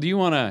was like, well, do you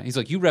want to, he's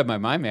like, you read my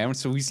mind, man.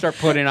 So we start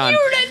putting on,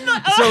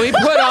 so we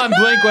put on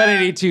Blink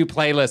 182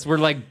 playlist. We're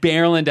like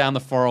barreling down the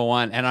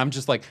 401 and I'm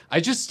just like, I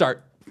just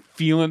start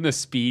feeling the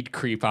speed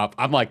creep up.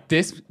 I'm like,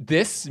 this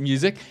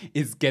music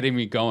is getting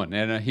me going.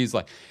 And he's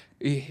like,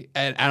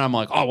 and I'm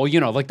like, oh, well,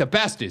 you know, like the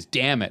best is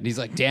Damn It. And he's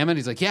like, Damn It?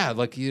 He's like, yeah,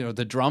 like, you know,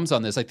 the drums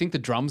on this, I think the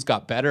drums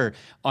got better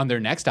on their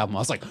next album. I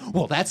was like,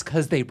 well, that's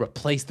because they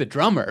replaced the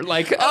drummer.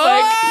 Like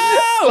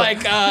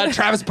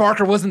Travis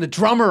Barker wasn't the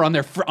drummer on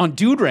on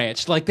Dude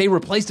Ranch. Like they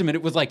replaced him and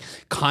it was like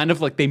kind of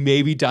like they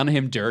maybe done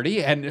him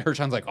dirty. And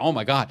Hershon's like, oh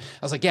my God.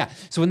 I was like, yeah.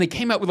 So when they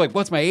came out with like,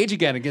 What's My Age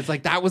Again? It's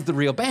like, that was the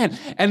real band.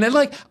 And then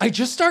like, I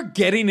just start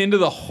getting into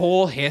the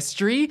whole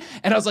history.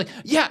 And I was like,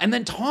 yeah. And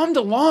then Tom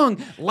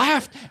DeLonge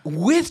laughed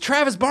with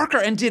Travis Barker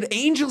and did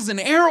Angels and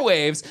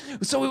Airwaves.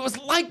 So it was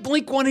like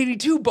Blink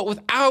 182, but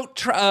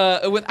without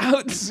Mark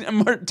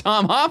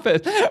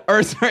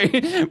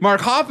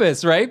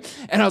Hoppus, right?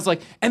 And I was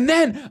like, and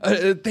then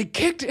they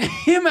kicked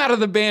him out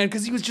of the band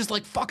because he was just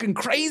like fucking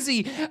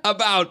crazy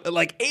about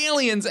like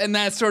aliens and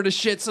that sort of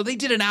shit. So they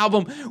did an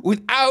album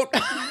without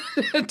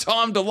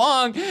Tom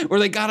DeLonge where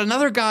they got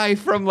another guy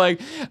from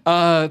like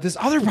this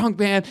other punk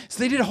band. So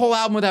they did a whole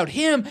album without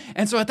him.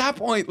 And so at that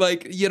point,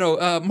 like, you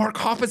know, Mark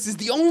Hoppus is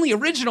the only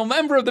original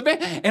member of the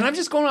band. And I'm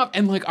just going up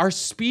and like our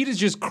speed is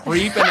just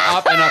creeping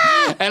up and up.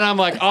 And I'm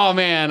like, oh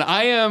man,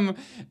 I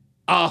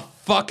a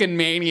fucking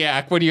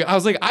maniac when I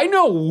was like, I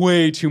know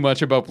way too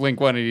much about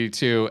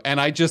Blink-182, and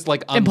I just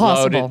like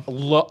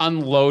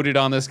unloaded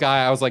on this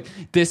guy. I was like,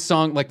 this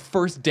song, like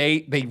First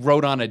Date, they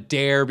wrote on a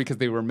dare because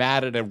they were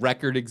mad at a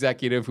record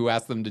executive who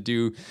asked them to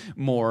do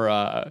more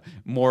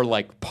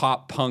like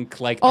pop punk,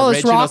 like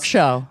it's Rock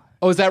Show.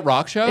 Oh, is that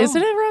Rock Show? Isn't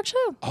it Rock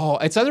Show? Oh,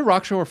 it's either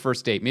Rock Show or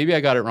First Date. Maybe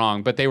I got it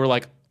wrong, but they were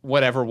like,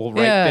 whatever, we'll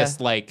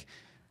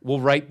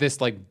write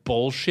this like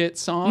bullshit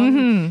song.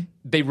 Mm-hmm.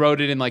 They wrote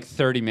it in like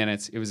 30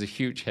 minutes. It was a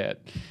huge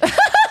hit.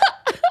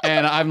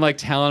 And I'm like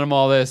telling them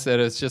all this,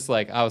 and it's just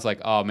like, I was like,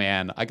 oh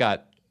man,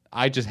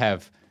 I just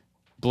have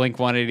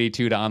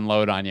Blink-182 to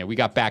unload on you. We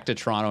got back to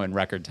Toronto in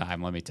record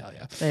time, let me tell you.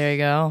 There you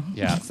go.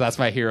 Yeah, so that's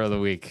my hero of the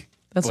week.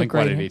 That's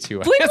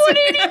Blink-182.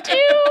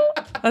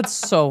 Blink-182! That's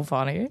so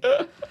funny.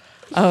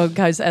 Oh,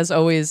 guys, as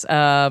always,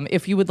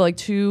 if you would like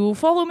to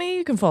follow me,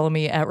 you can follow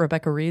me at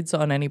Rebecca Reeds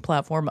on any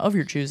platform of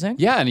your choosing.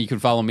 Yeah, and you can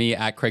follow me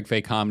at Craig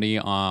Fay Comedy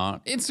on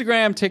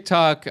Instagram,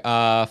 TikTok,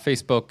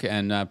 Facebook,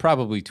 and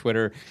probably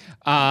Twitter.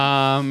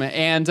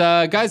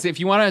 Guys, if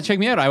you want to check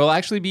me out, I will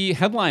actually be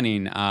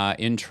headlining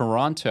in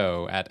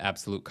Toronto at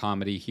Absolute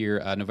Comedy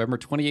here November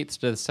 28th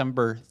to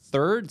December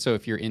 3rd. So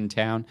if you're in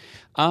town,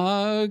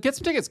 get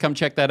some tickets. Come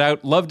check that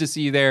out. Love to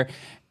see you there.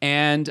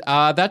 And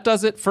that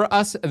does it for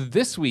us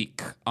this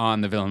week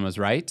on The Villain Was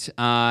Right.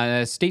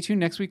 Stay tuned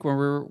next week when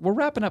we're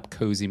wrapping up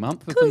Cozy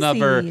Month with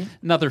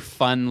another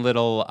fun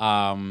little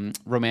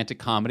romantic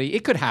comedy.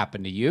 It could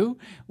happen to you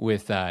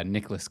with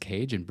Nicolas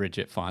Cage and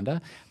Bridget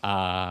Fonda.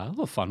 A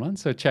little fun one,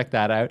 so check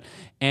that out.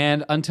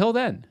 And until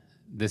then,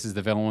 this is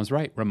The Villain Was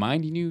Right,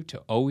 reminding you to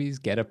always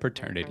get a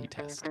paternity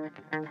test.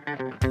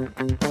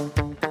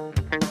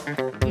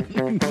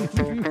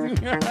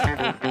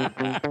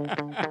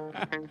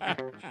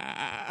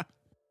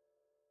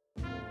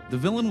 The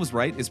Villain Was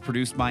Right is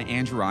produced by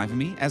Andrew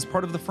Ivamy as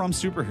part of the From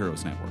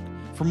Superheroes Network.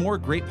 For more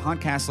great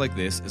podcasts like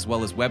this, as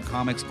well as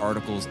webcomics,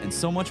 articles, and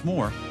so much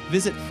more,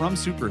 visit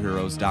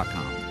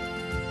FromSuperheroes.com.